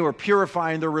they were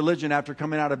purifying their religion after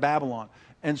coming out of Babylon.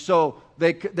 And so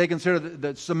they considered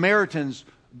the Samaritans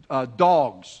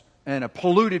dogs and a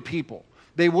polluted people.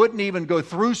 They wouldn't even go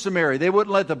through Samaria. They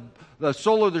wouldn't let the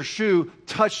sole of their shoe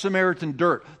touch Samaritan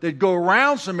dirt. They'd go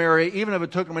around Samaria even if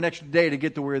it took them an extra day to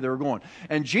get to where they were going.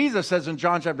 And Jesus says in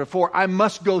John chapter 4, "I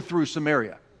must go through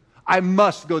Samaria. I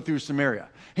must go through Samaria."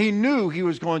 He knew he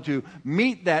was going to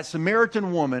meet that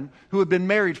Samaritan woman who had been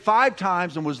married 5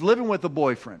 times and was living with a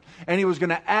boyfriend. And he was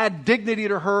going to add dignity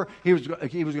to her. He was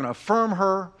going to affirm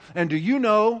her. And do you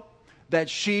know that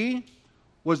she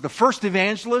was the first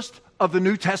evangelist of the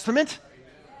New Testament?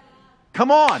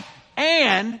 Come on.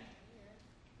 And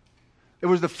it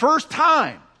was the first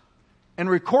time in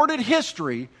recorded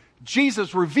history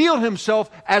Jesus revealed himself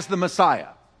as the Messiah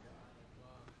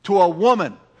to a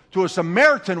woman, to a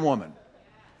Samaritan woman.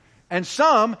 And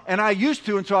I used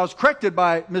to until I was corrected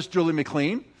by Miss Julie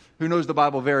McLean, who knows the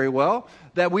Bible very well,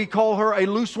 that we call her a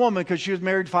loose woman because she was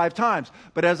married 5 times.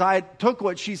 But as I took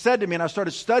what she said to me and I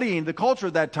started studying the culture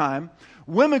at that time,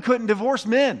 women couldn't divorce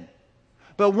men.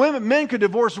 But men could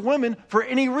divorce women for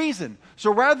any reason.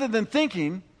 So rather than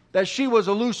thinking that she was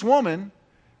a loose woman,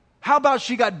 how about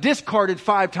she got discarded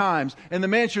 5 times and the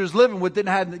man she was living with didn't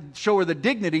have to show her the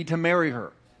dignity to marry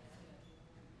her?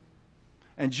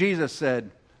 And Jesus said,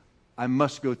 "I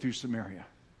must go through Samaria.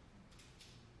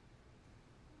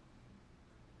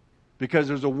 Because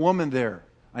there's a woman there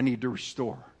I need to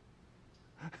restore."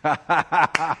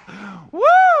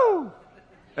 Woo!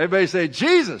 Everybody say,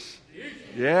 Jesus.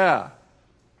 Yeah.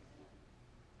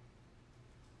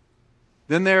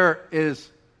 Then there is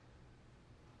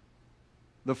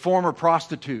the former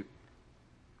prostitute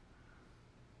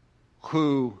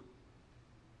who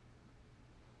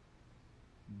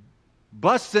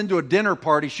busts into a dinner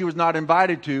party she was not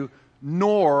invited to,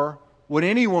 nor would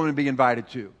any woman be invited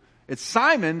to. It's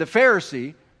Simon, the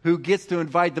Pharisee, who gets to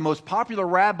invite the most popular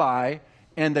rabbi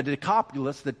and the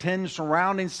Decapolis, the 10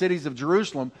 surrounding cities of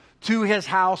Jerusalem, to his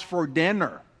house for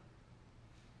dinner.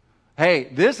 Hey,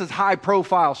 this is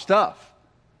high-profile stuff.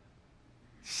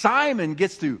 Simon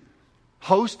gets to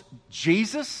host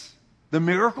Jesus, the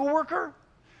miracle worker.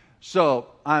 So,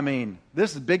 I mean,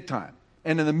 this is big time.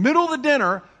 And in the middle of the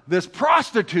dinner, this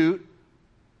prostitute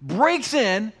breaks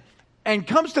in and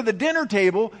comes to the dinner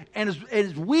table and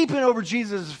is weeping over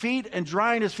Jesus' feet and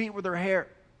drying his feet with her hair.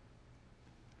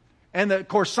 And of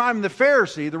course, Simon the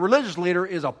Pharisee, the religious leader,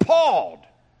 is appalled.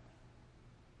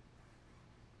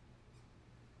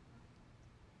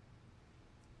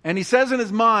 And he says in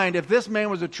his mind, if this man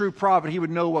was a true prophet, he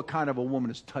would know what kind of a woman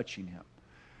is touching him.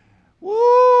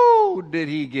 Woo! Did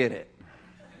he get it?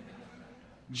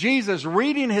 Jesus,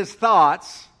 reading his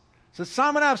thoughts, says,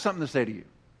 Simon, I have something to say to you.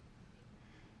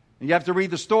 And you have to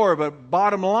read the story, but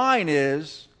bottom line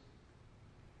is,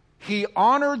 he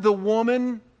honored the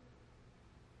woman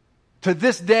to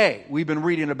this day. We've been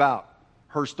reading about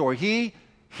her story. He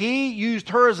used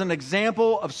her as an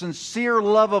example of sincere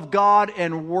love of God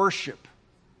and worship.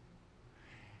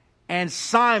 And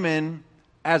Simon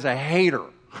as a hater.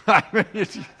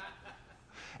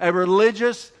 A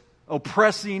religious,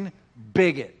 oppressing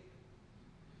bigot.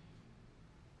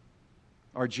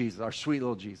 Our Jesus, our sweet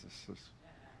little Jesus.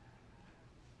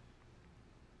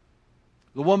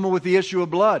 The woman with the issue of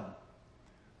blood.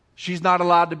 She's not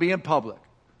allowed to be in public.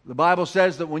 The Bible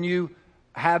says that when you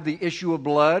have the issue of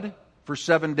blood for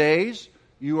 7 days,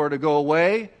 you are to go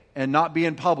away and not be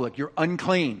in public. You're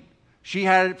unclean. She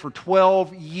had it for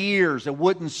 12 years. It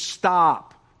wouldn't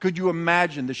stop. Could you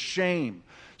imagine the shame?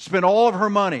 Spent all of her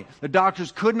money. The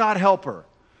doctors could not help her.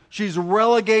 She's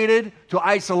relegated to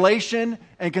isolation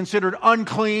and considered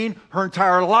unclean her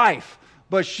entire life.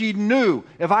 But she knew,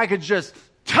 if I could just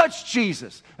touch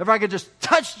Jesus, if I could just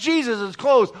touch Jesus'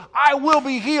 clothes, I will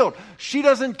be healed. She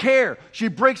doesn't care. She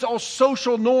breaks all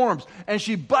social norms and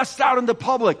she busts out into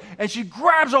public and she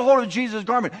grabs a hold of Jesus'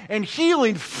 garment and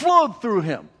healing flowed through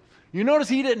him. You notice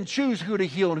he didn't choose who to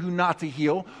heal and who not to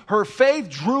heal. Her faith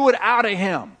drew it out of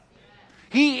him.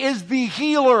 He is the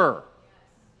healer.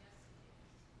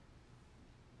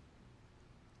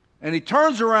 And he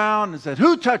turns around and said,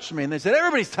 who touched me? And they said,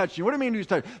 everybody's touched you. What do you mean who's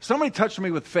touched? Somebody touched me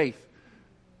with faith.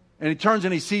 And he turns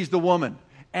and he sees the woman.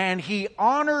 And he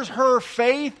honors her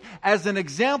faith as an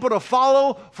example to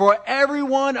follow for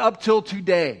everyone up till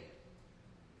today.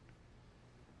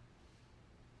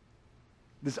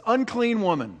 This unclean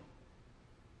woman.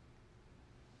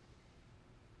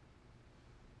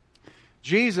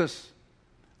 Jesus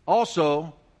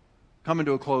also, coming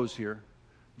to a close here,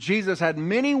 Jesus had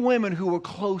many women who were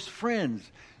close friends.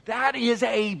 That is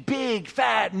a big,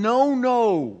 fat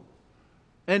no-no.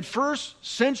 In first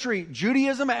century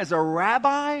Judaism, as a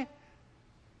rabbi,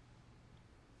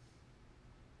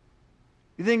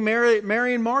 you think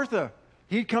Mary and Martha,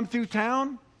 he'd come through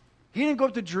town. He didn't go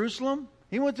up to Jerusalem.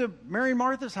 He went to Mary and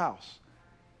Martha's house,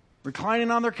 reclining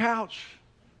on their couch,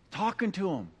 talking to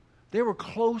them. They were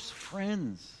close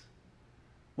friends.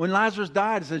 When Lazarus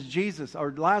died, it says Jesus'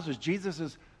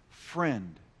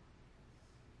 friend.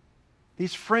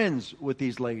 He's friends with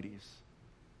these ladies.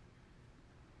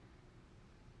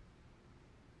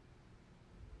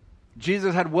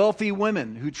 Jesus had wealthy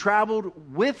women who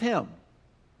traveled with him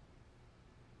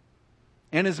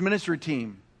and his ministry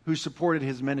team who supported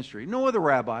his ministry. No other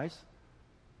rabbis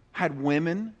had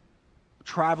women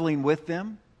traveling with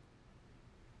them.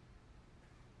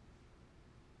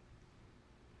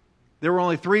 There were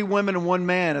only 3 women and 1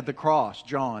 man at the cross,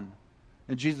 John,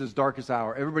 in Jesus' darkest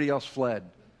hour. Everybody else fled.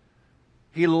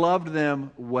 He loved them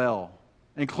well,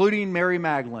 including Mary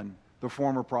Magdalene, the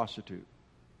former prostitute.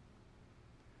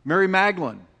 Mary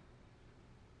Magdalene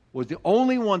was the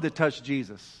only one that touched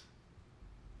Jesus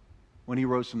when he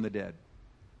rose from the dead.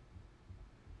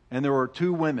 And there were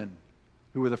 2 women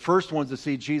who were the first ones to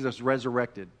see Jesus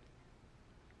resurrected.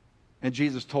 And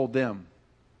Jesus told them,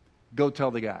 go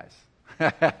tell the guys.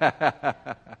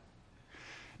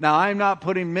 Now, I'm not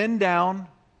putting men down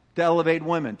to elevate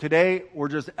women. Today, we're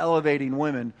just elevating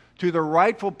women to the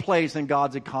rightful place in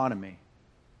God's economy.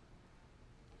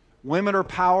 Women are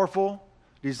powerful,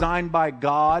 designed by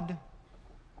God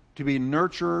to be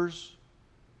nurturers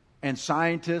and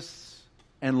scientists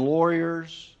and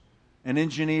lawyers and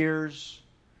engineers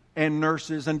and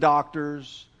nurses and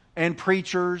doctors and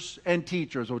preachers and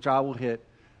teachers, which I will hit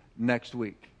next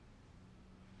week.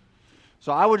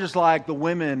 So I would just like the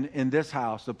women in this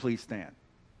house to please stand.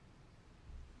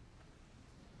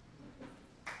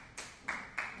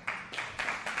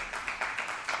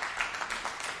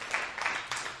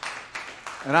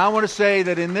 And I want to say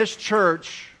that in this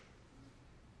church,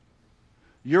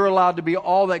 you're allowed to be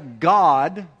all that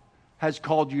God has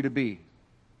called you to be.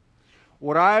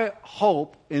 What I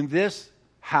hope in this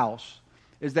house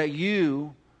is that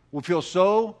you will feel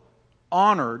so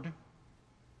honored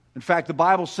In fact, the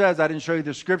Bible says, I didn't show you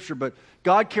the scripture, but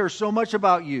God cares so much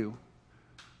about you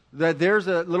that there's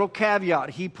a little caveat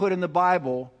He put in the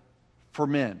Bible for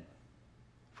men,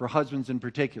 for husbands in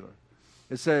particular.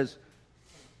 It says,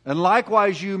 and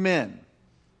likewise you men,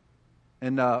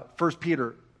 in 1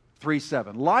 Peter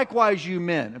 3:7. Likewise you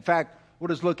men. In fact, we'll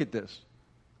just look at this.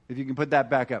 If you can put that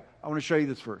back up. I want to show you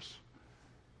this verse.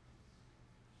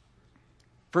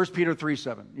 1 Peter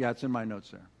 3:7. Yeah, it's in my notes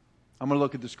there. I'm going to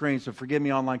look at the screen, so forgive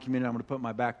me, online community. I'm going to put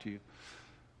my back to you.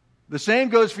 The same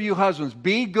goes for you husbands.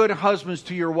 Be good husbands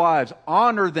to your wives.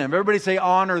 Honor them. Everybody say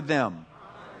honor them.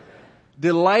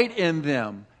 Delight in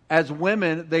them. As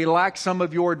women, they lack some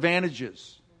of your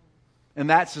advantages. In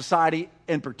that society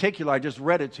in particular, I just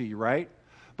read it to you, right?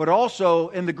 But also,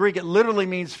 in the Greek, it literally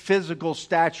means physical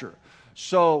stature.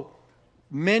 So,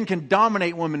 men can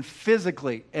dominate women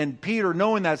physically. And Peter,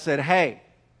 knowing that, said, hey,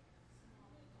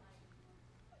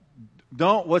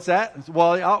 don't, what's that?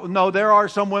 Well, no, there are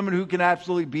some women who can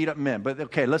absolutely beat up men. But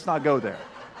okay, let's not go there.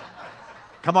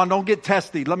 Come on, don't get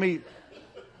testy. Give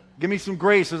me some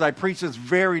grace as I preach this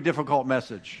very difficult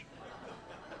message.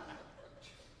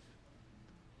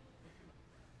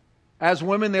 As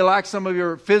women, they lack some of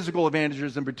your physical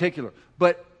advantages in particular.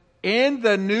 But in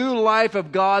the new life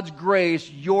of God's grace,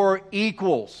 you're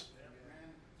equals.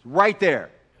 It's right there.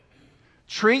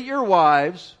 Treat your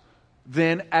wives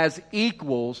then as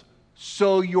equals,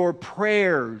 so your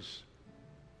prayers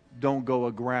don't go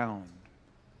aground.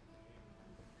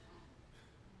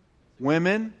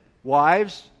 Women,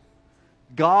 wives,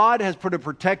 God has put a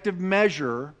protective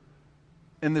measure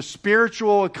in the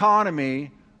spiritual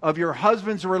economy of your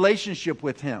husband's relationship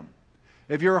with Him.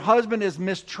 If your husband is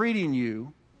mistreating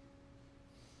you,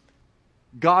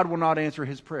 God will not answer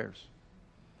his prayers.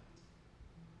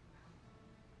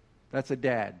 That's a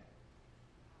dad.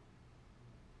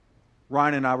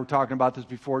 Ryan and I were talking about this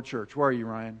before church. Where are you,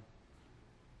 Ryan?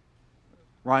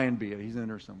 Ryan Bia. He's in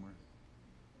there somewhere.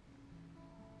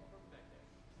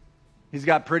 He's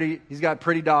got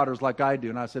pretty daughters like I do.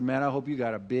 And I said, man, I hope you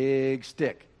got a big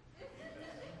stick.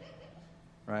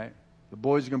 Right? The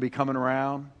boys are going to be coming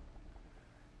around.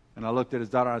 And I looked at his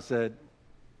daughter and I said,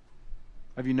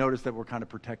 have you noticed that we're kind of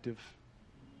protective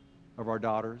of our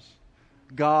daughters?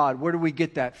 God, where do we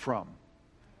get that from?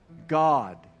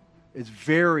 God is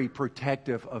very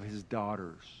protective of His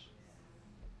daughters.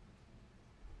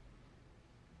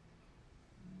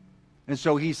 And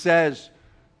so He says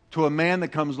to a man that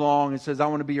comes along and says, I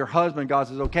want to be your husband, God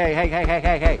says, okay,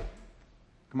 hey.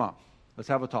 Come on, let's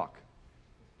have a talk.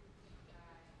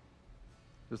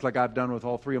 Just like I've done with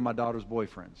all three of my daughter's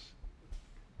boyfriends.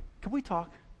 Can we talk?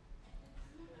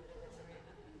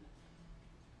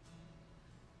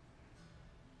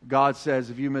 God says,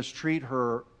 if you mistreat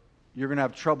her, you're going to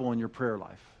have trouble in your prayer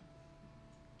life.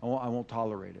 I won't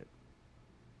tolerate it.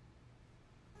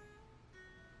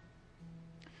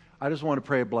 I just want to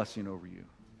pray a blessing over you.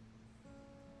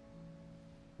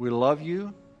 We love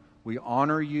you, we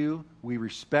honor you, we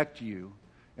respect you,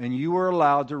 and you are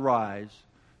allowed to rise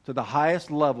to the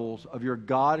highest levels of your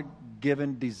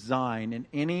God-given design in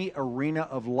any arena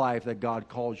of life that God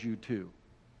calls you to.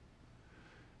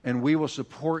 And we will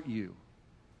support you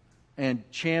and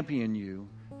champion you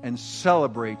and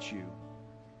celebrate you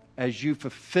as you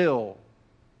fulfill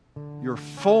your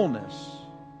fullness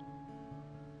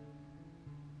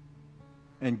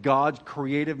and God's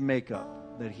creative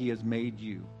makeup that He has made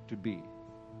you to be.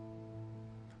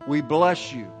 We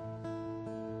bless you.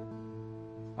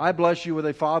 I bless you with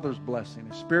a father's blessing,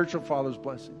 a spiritual father's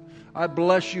blessing. I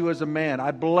bless you as a man.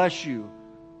 I bless you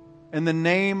in the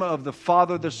name of the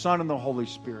Father, the Son, and the Holy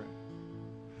Spirit.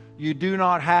 You do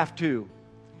not have to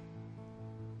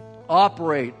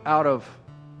operate out of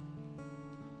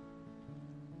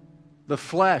the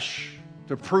flesh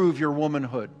to prove your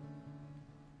womanhood.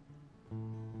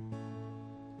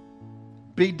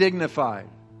 Be dignified.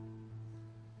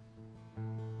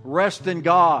 Rest in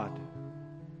God.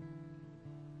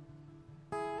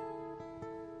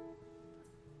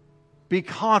 Be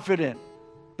confident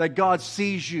that God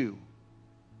sees you,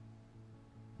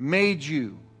 made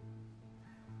you,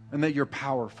 and that you're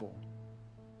powerful.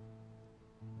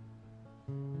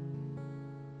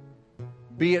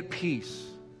 Be at peace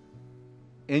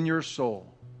in your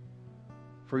soul,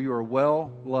 for you are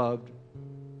well loved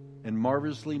and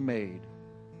marvelously made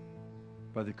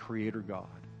by the Creator God.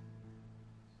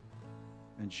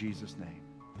 In Jesus' name.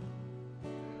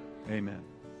 Amen.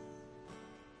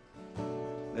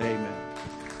 Amen.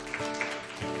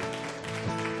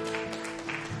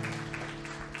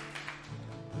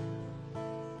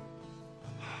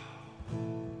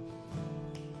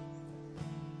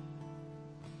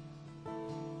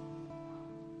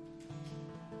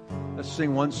 Let's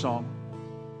sing one song.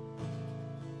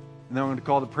 And then I'm going to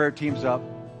call the prayer teams up.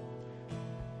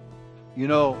 You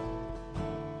know,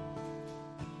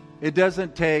 it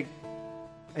doesn't take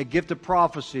a gift of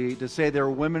prophecy to say there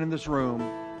are women in this room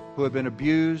who have been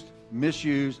abused,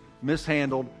 misused,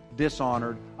 mishandled,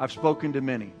 dishonored. I've spoken to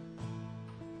many.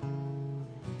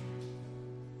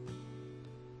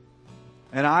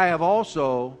 And I have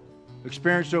also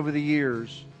experienced over the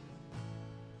years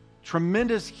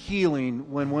tremendous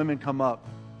healing when women come up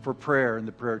for prayer in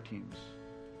the prayer teams.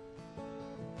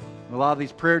 A lot of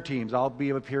these prayer teams, I'll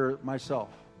be up here myself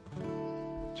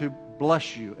to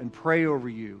bless you and pray over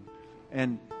you.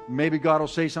 And maybe God will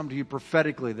say something to you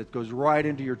prophetically that goes right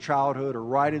into your childhood or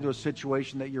right into a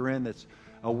situation that you're in that's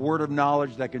a word of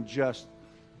knowledge that can just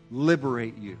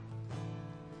liberate you.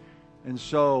 And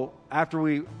so after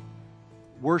we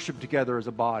worship together as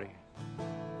a body,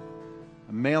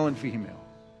 a male and female,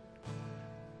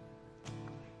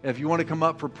 if you want to come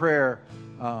up for prayer,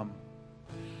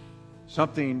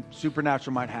 something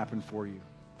supernatural might happen for you.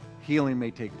 Healing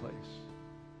may take place.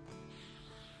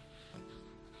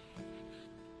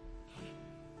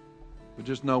 But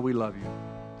just know we love you.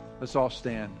 Let's all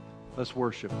stand. Let's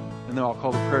worship. And then I'll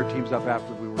call the prayer teams up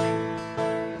after we worship.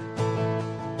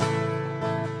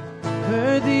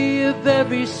 Worthy of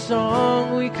every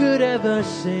song we could ever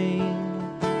sing.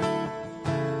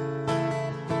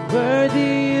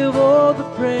 Worthy of all the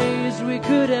praise we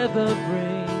could ever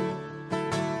bring.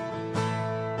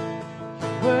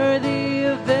 Worthy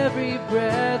of every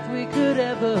breath we could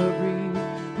ever breathe.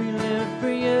 We live for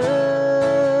you.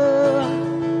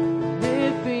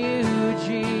 Live for you,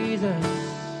 Jesus.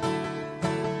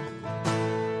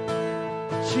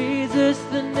 Jesus,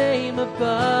 the name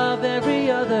above every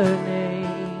other name.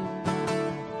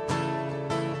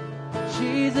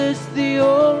 Jesus, the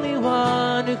only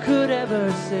one who could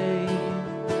ever save.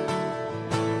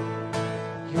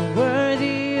 You're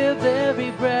worthy of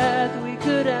every breath we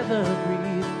could ever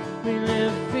breathe. We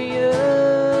live for you.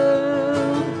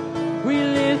 We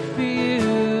live for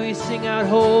you. We sing out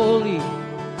holy.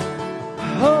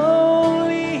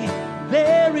 Holy,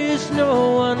 there is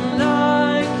no one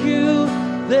like you.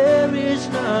 There is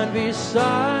none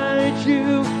beside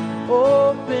you.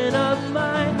 Open up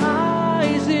my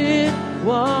eyes in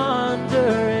wonder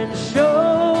and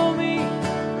show me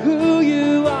who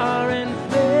you are, and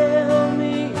fill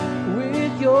me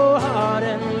with your heart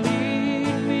and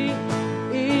lead me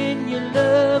in your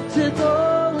love to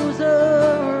those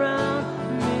around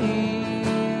me.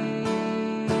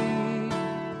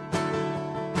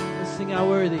 Let's sing out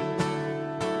worthy.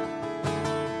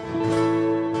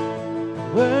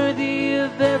 Worthy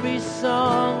of every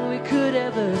song we could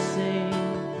ever sing.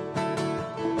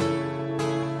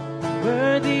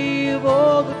 Worthy of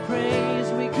all the praise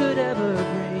we could ever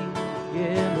bring.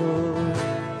 Yeah, Lord.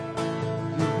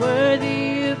 You're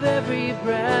worthy of every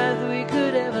breath we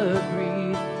could ever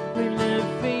breathe. We live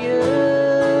for you.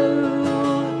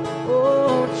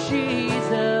 Oh,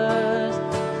 Jesus.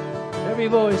 Every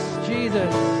voice,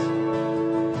 Jesus.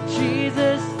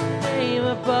 Jesus, the name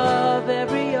above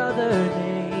every other name.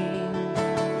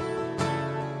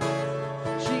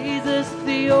 Jesus,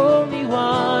 the only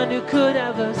one who could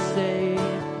ever save.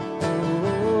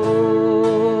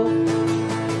 Oh,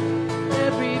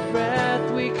 every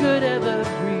breath we could ever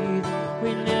breathe,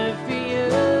 we live for you.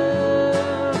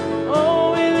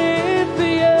 Oh, we live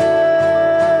for you.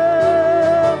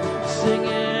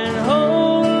 Singing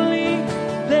holy,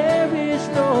 there is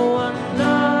no one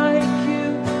like you.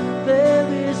 There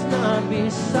is none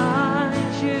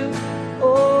beside you.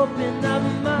 Open up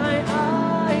my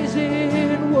eyes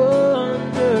in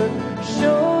wonder.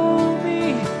 Show me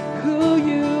who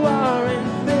you are and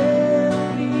fill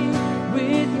me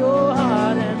with your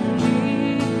heart and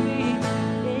lead me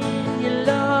in your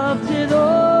love to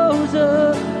those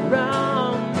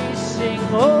around me. Sing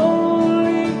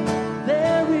holy,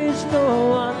 there is no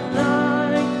one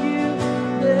like you.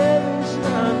 There is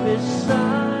none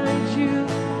beside you.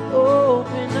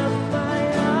 Open up my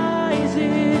eyes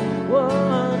in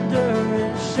wonder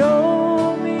and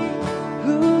show me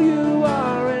who you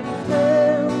are and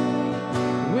fill me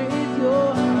with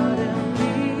your heart and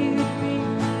lead me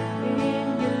in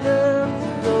your love to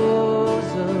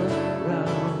those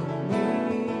around me.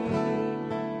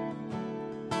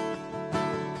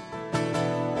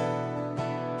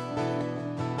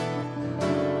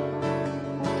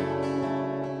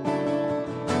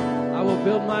 I will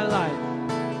build my life.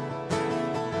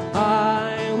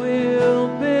 I will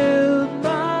build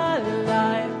my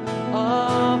life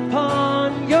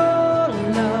upon your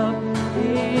love.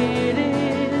 It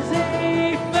is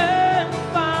a firm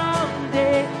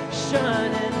foundation,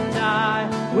 and I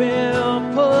will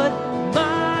put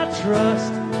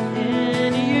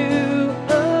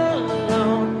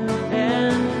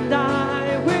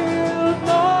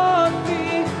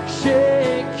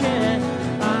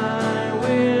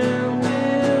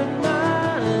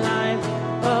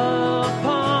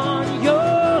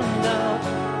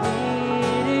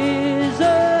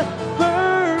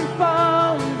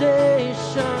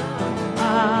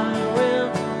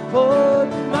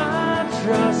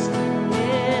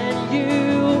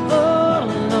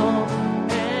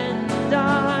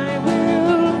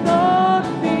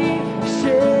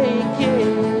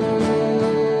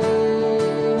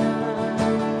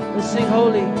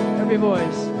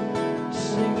voice,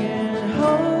 singing,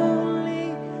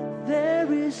 holy, there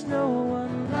is no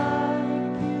one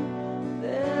like you,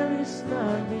 there is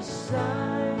none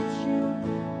beside you.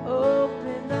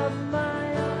 Open up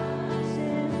my eyes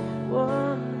in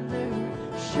wonder,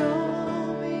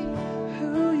 show me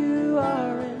who you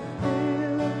are and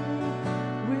fill me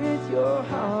with your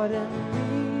heart and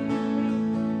lead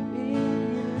me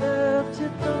in your love to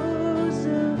those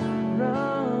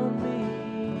around me.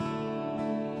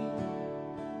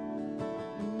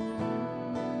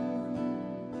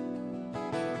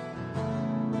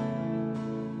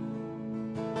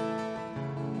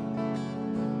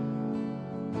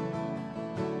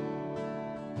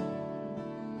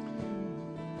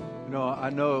 You know, I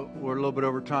know we're a little bit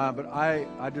over time, but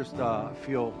I just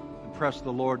feel impressed with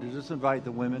the Lord to just invite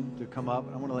the women to come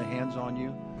up. I want to lay hands on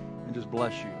you and just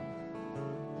bless you.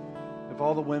 If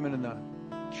all the women in the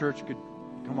church could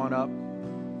come on up.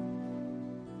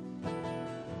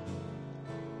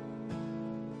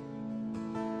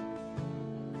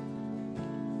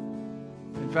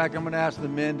 In fact, I'm going to ask the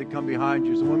men to come behind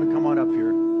you. So women, come on up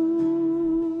here.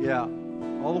 Yeah.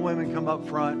 All the women come up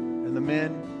front, and the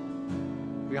men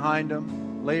behind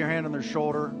them. Lay your hand on their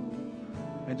shoulder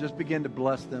and just begin to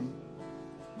bless them.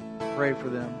 Pray for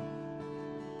them.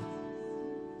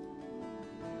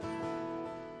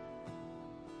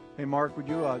 Hey, Mark, would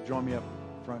you join me up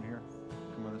front here?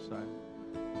 Come on this side.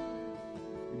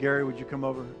 Gary, would you come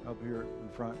over up here in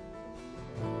front?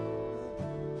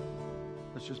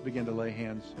 Let's just begin to lay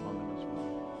hands on them as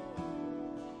well.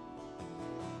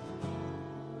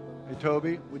 Hey,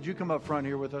 Toby, would you come up front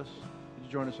here with us? Would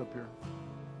you join us up here?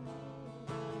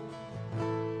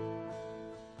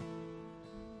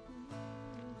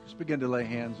 Just begin to lay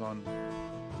hands on.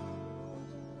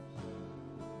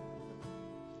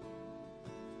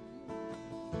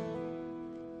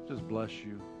 Just bless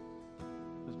you.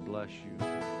 Just bless you.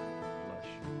 Bless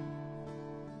you.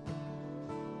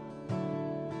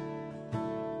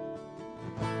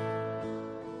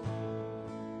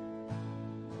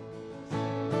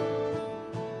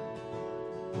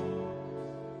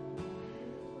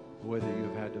 The way that you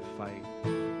have had to fight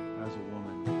as a woman.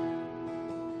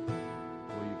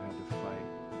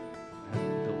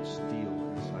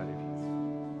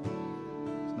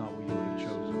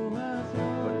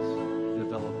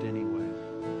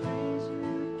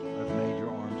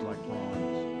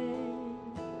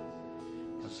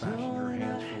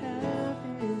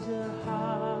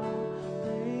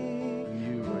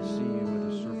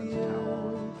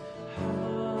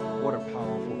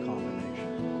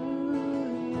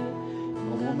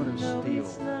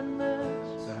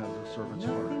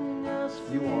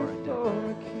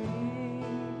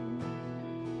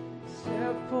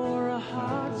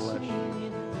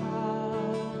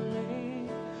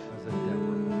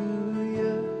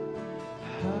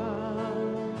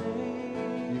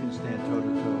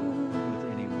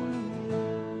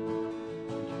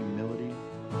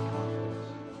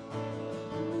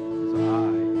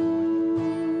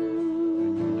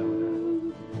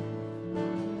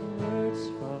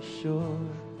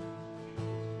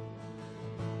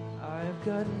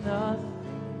 Got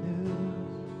nothing new.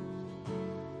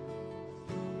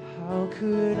 How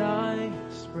could I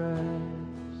express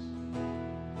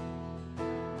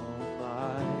all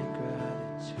my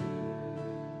gratitude?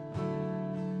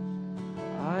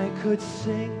 I could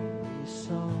sing these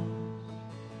songs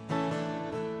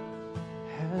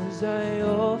as I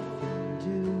often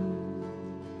do.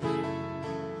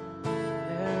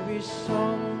 Every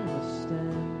song must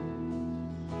end.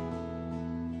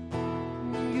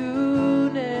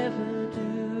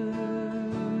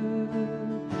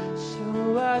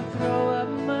 I throw up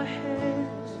my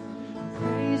hands and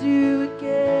praise you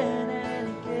again and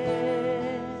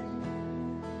again.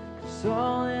 'Cause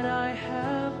all that I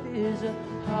have is a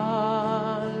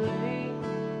hallelujah,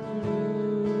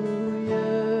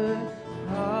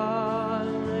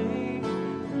 hallelujah.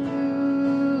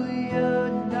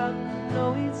 And I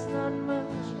know it's not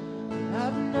much, I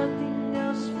have nothing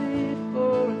else fit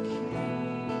for a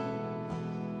king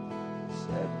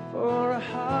except for a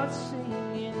heart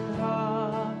singing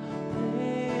hallelujah.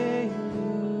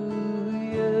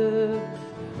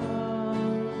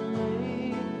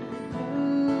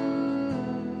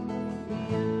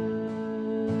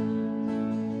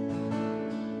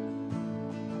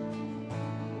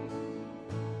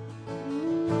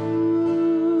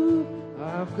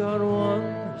 I've got one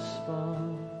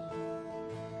response.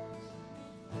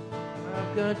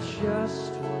 I've got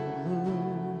just one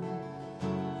move.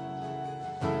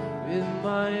 With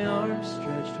my arms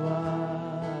stretched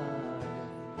wide,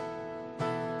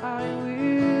 I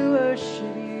will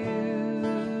worship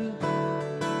you.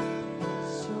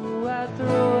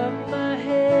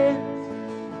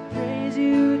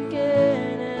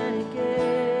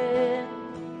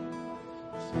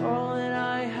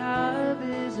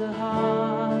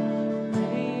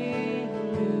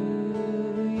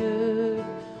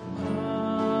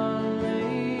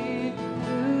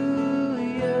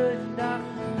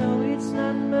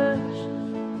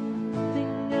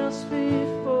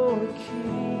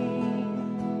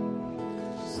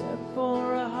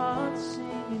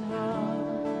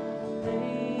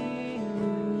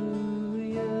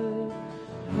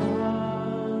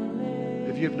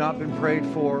 you have not been prayed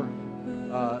for,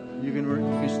 you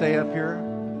can stay up here.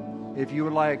 If you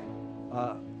would like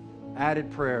added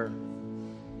prayer,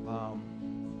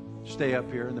 stay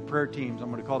up here. And the prayer teams, I'm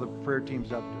going to call the prayer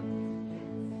teams up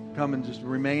to come and just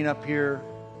remain up here,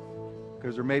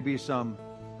 because there may be some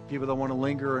people that want to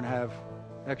linger and have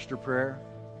extra prayer.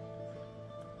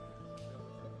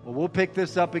 Well, we'll pick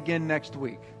this up again next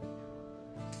week.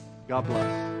 God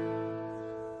bless.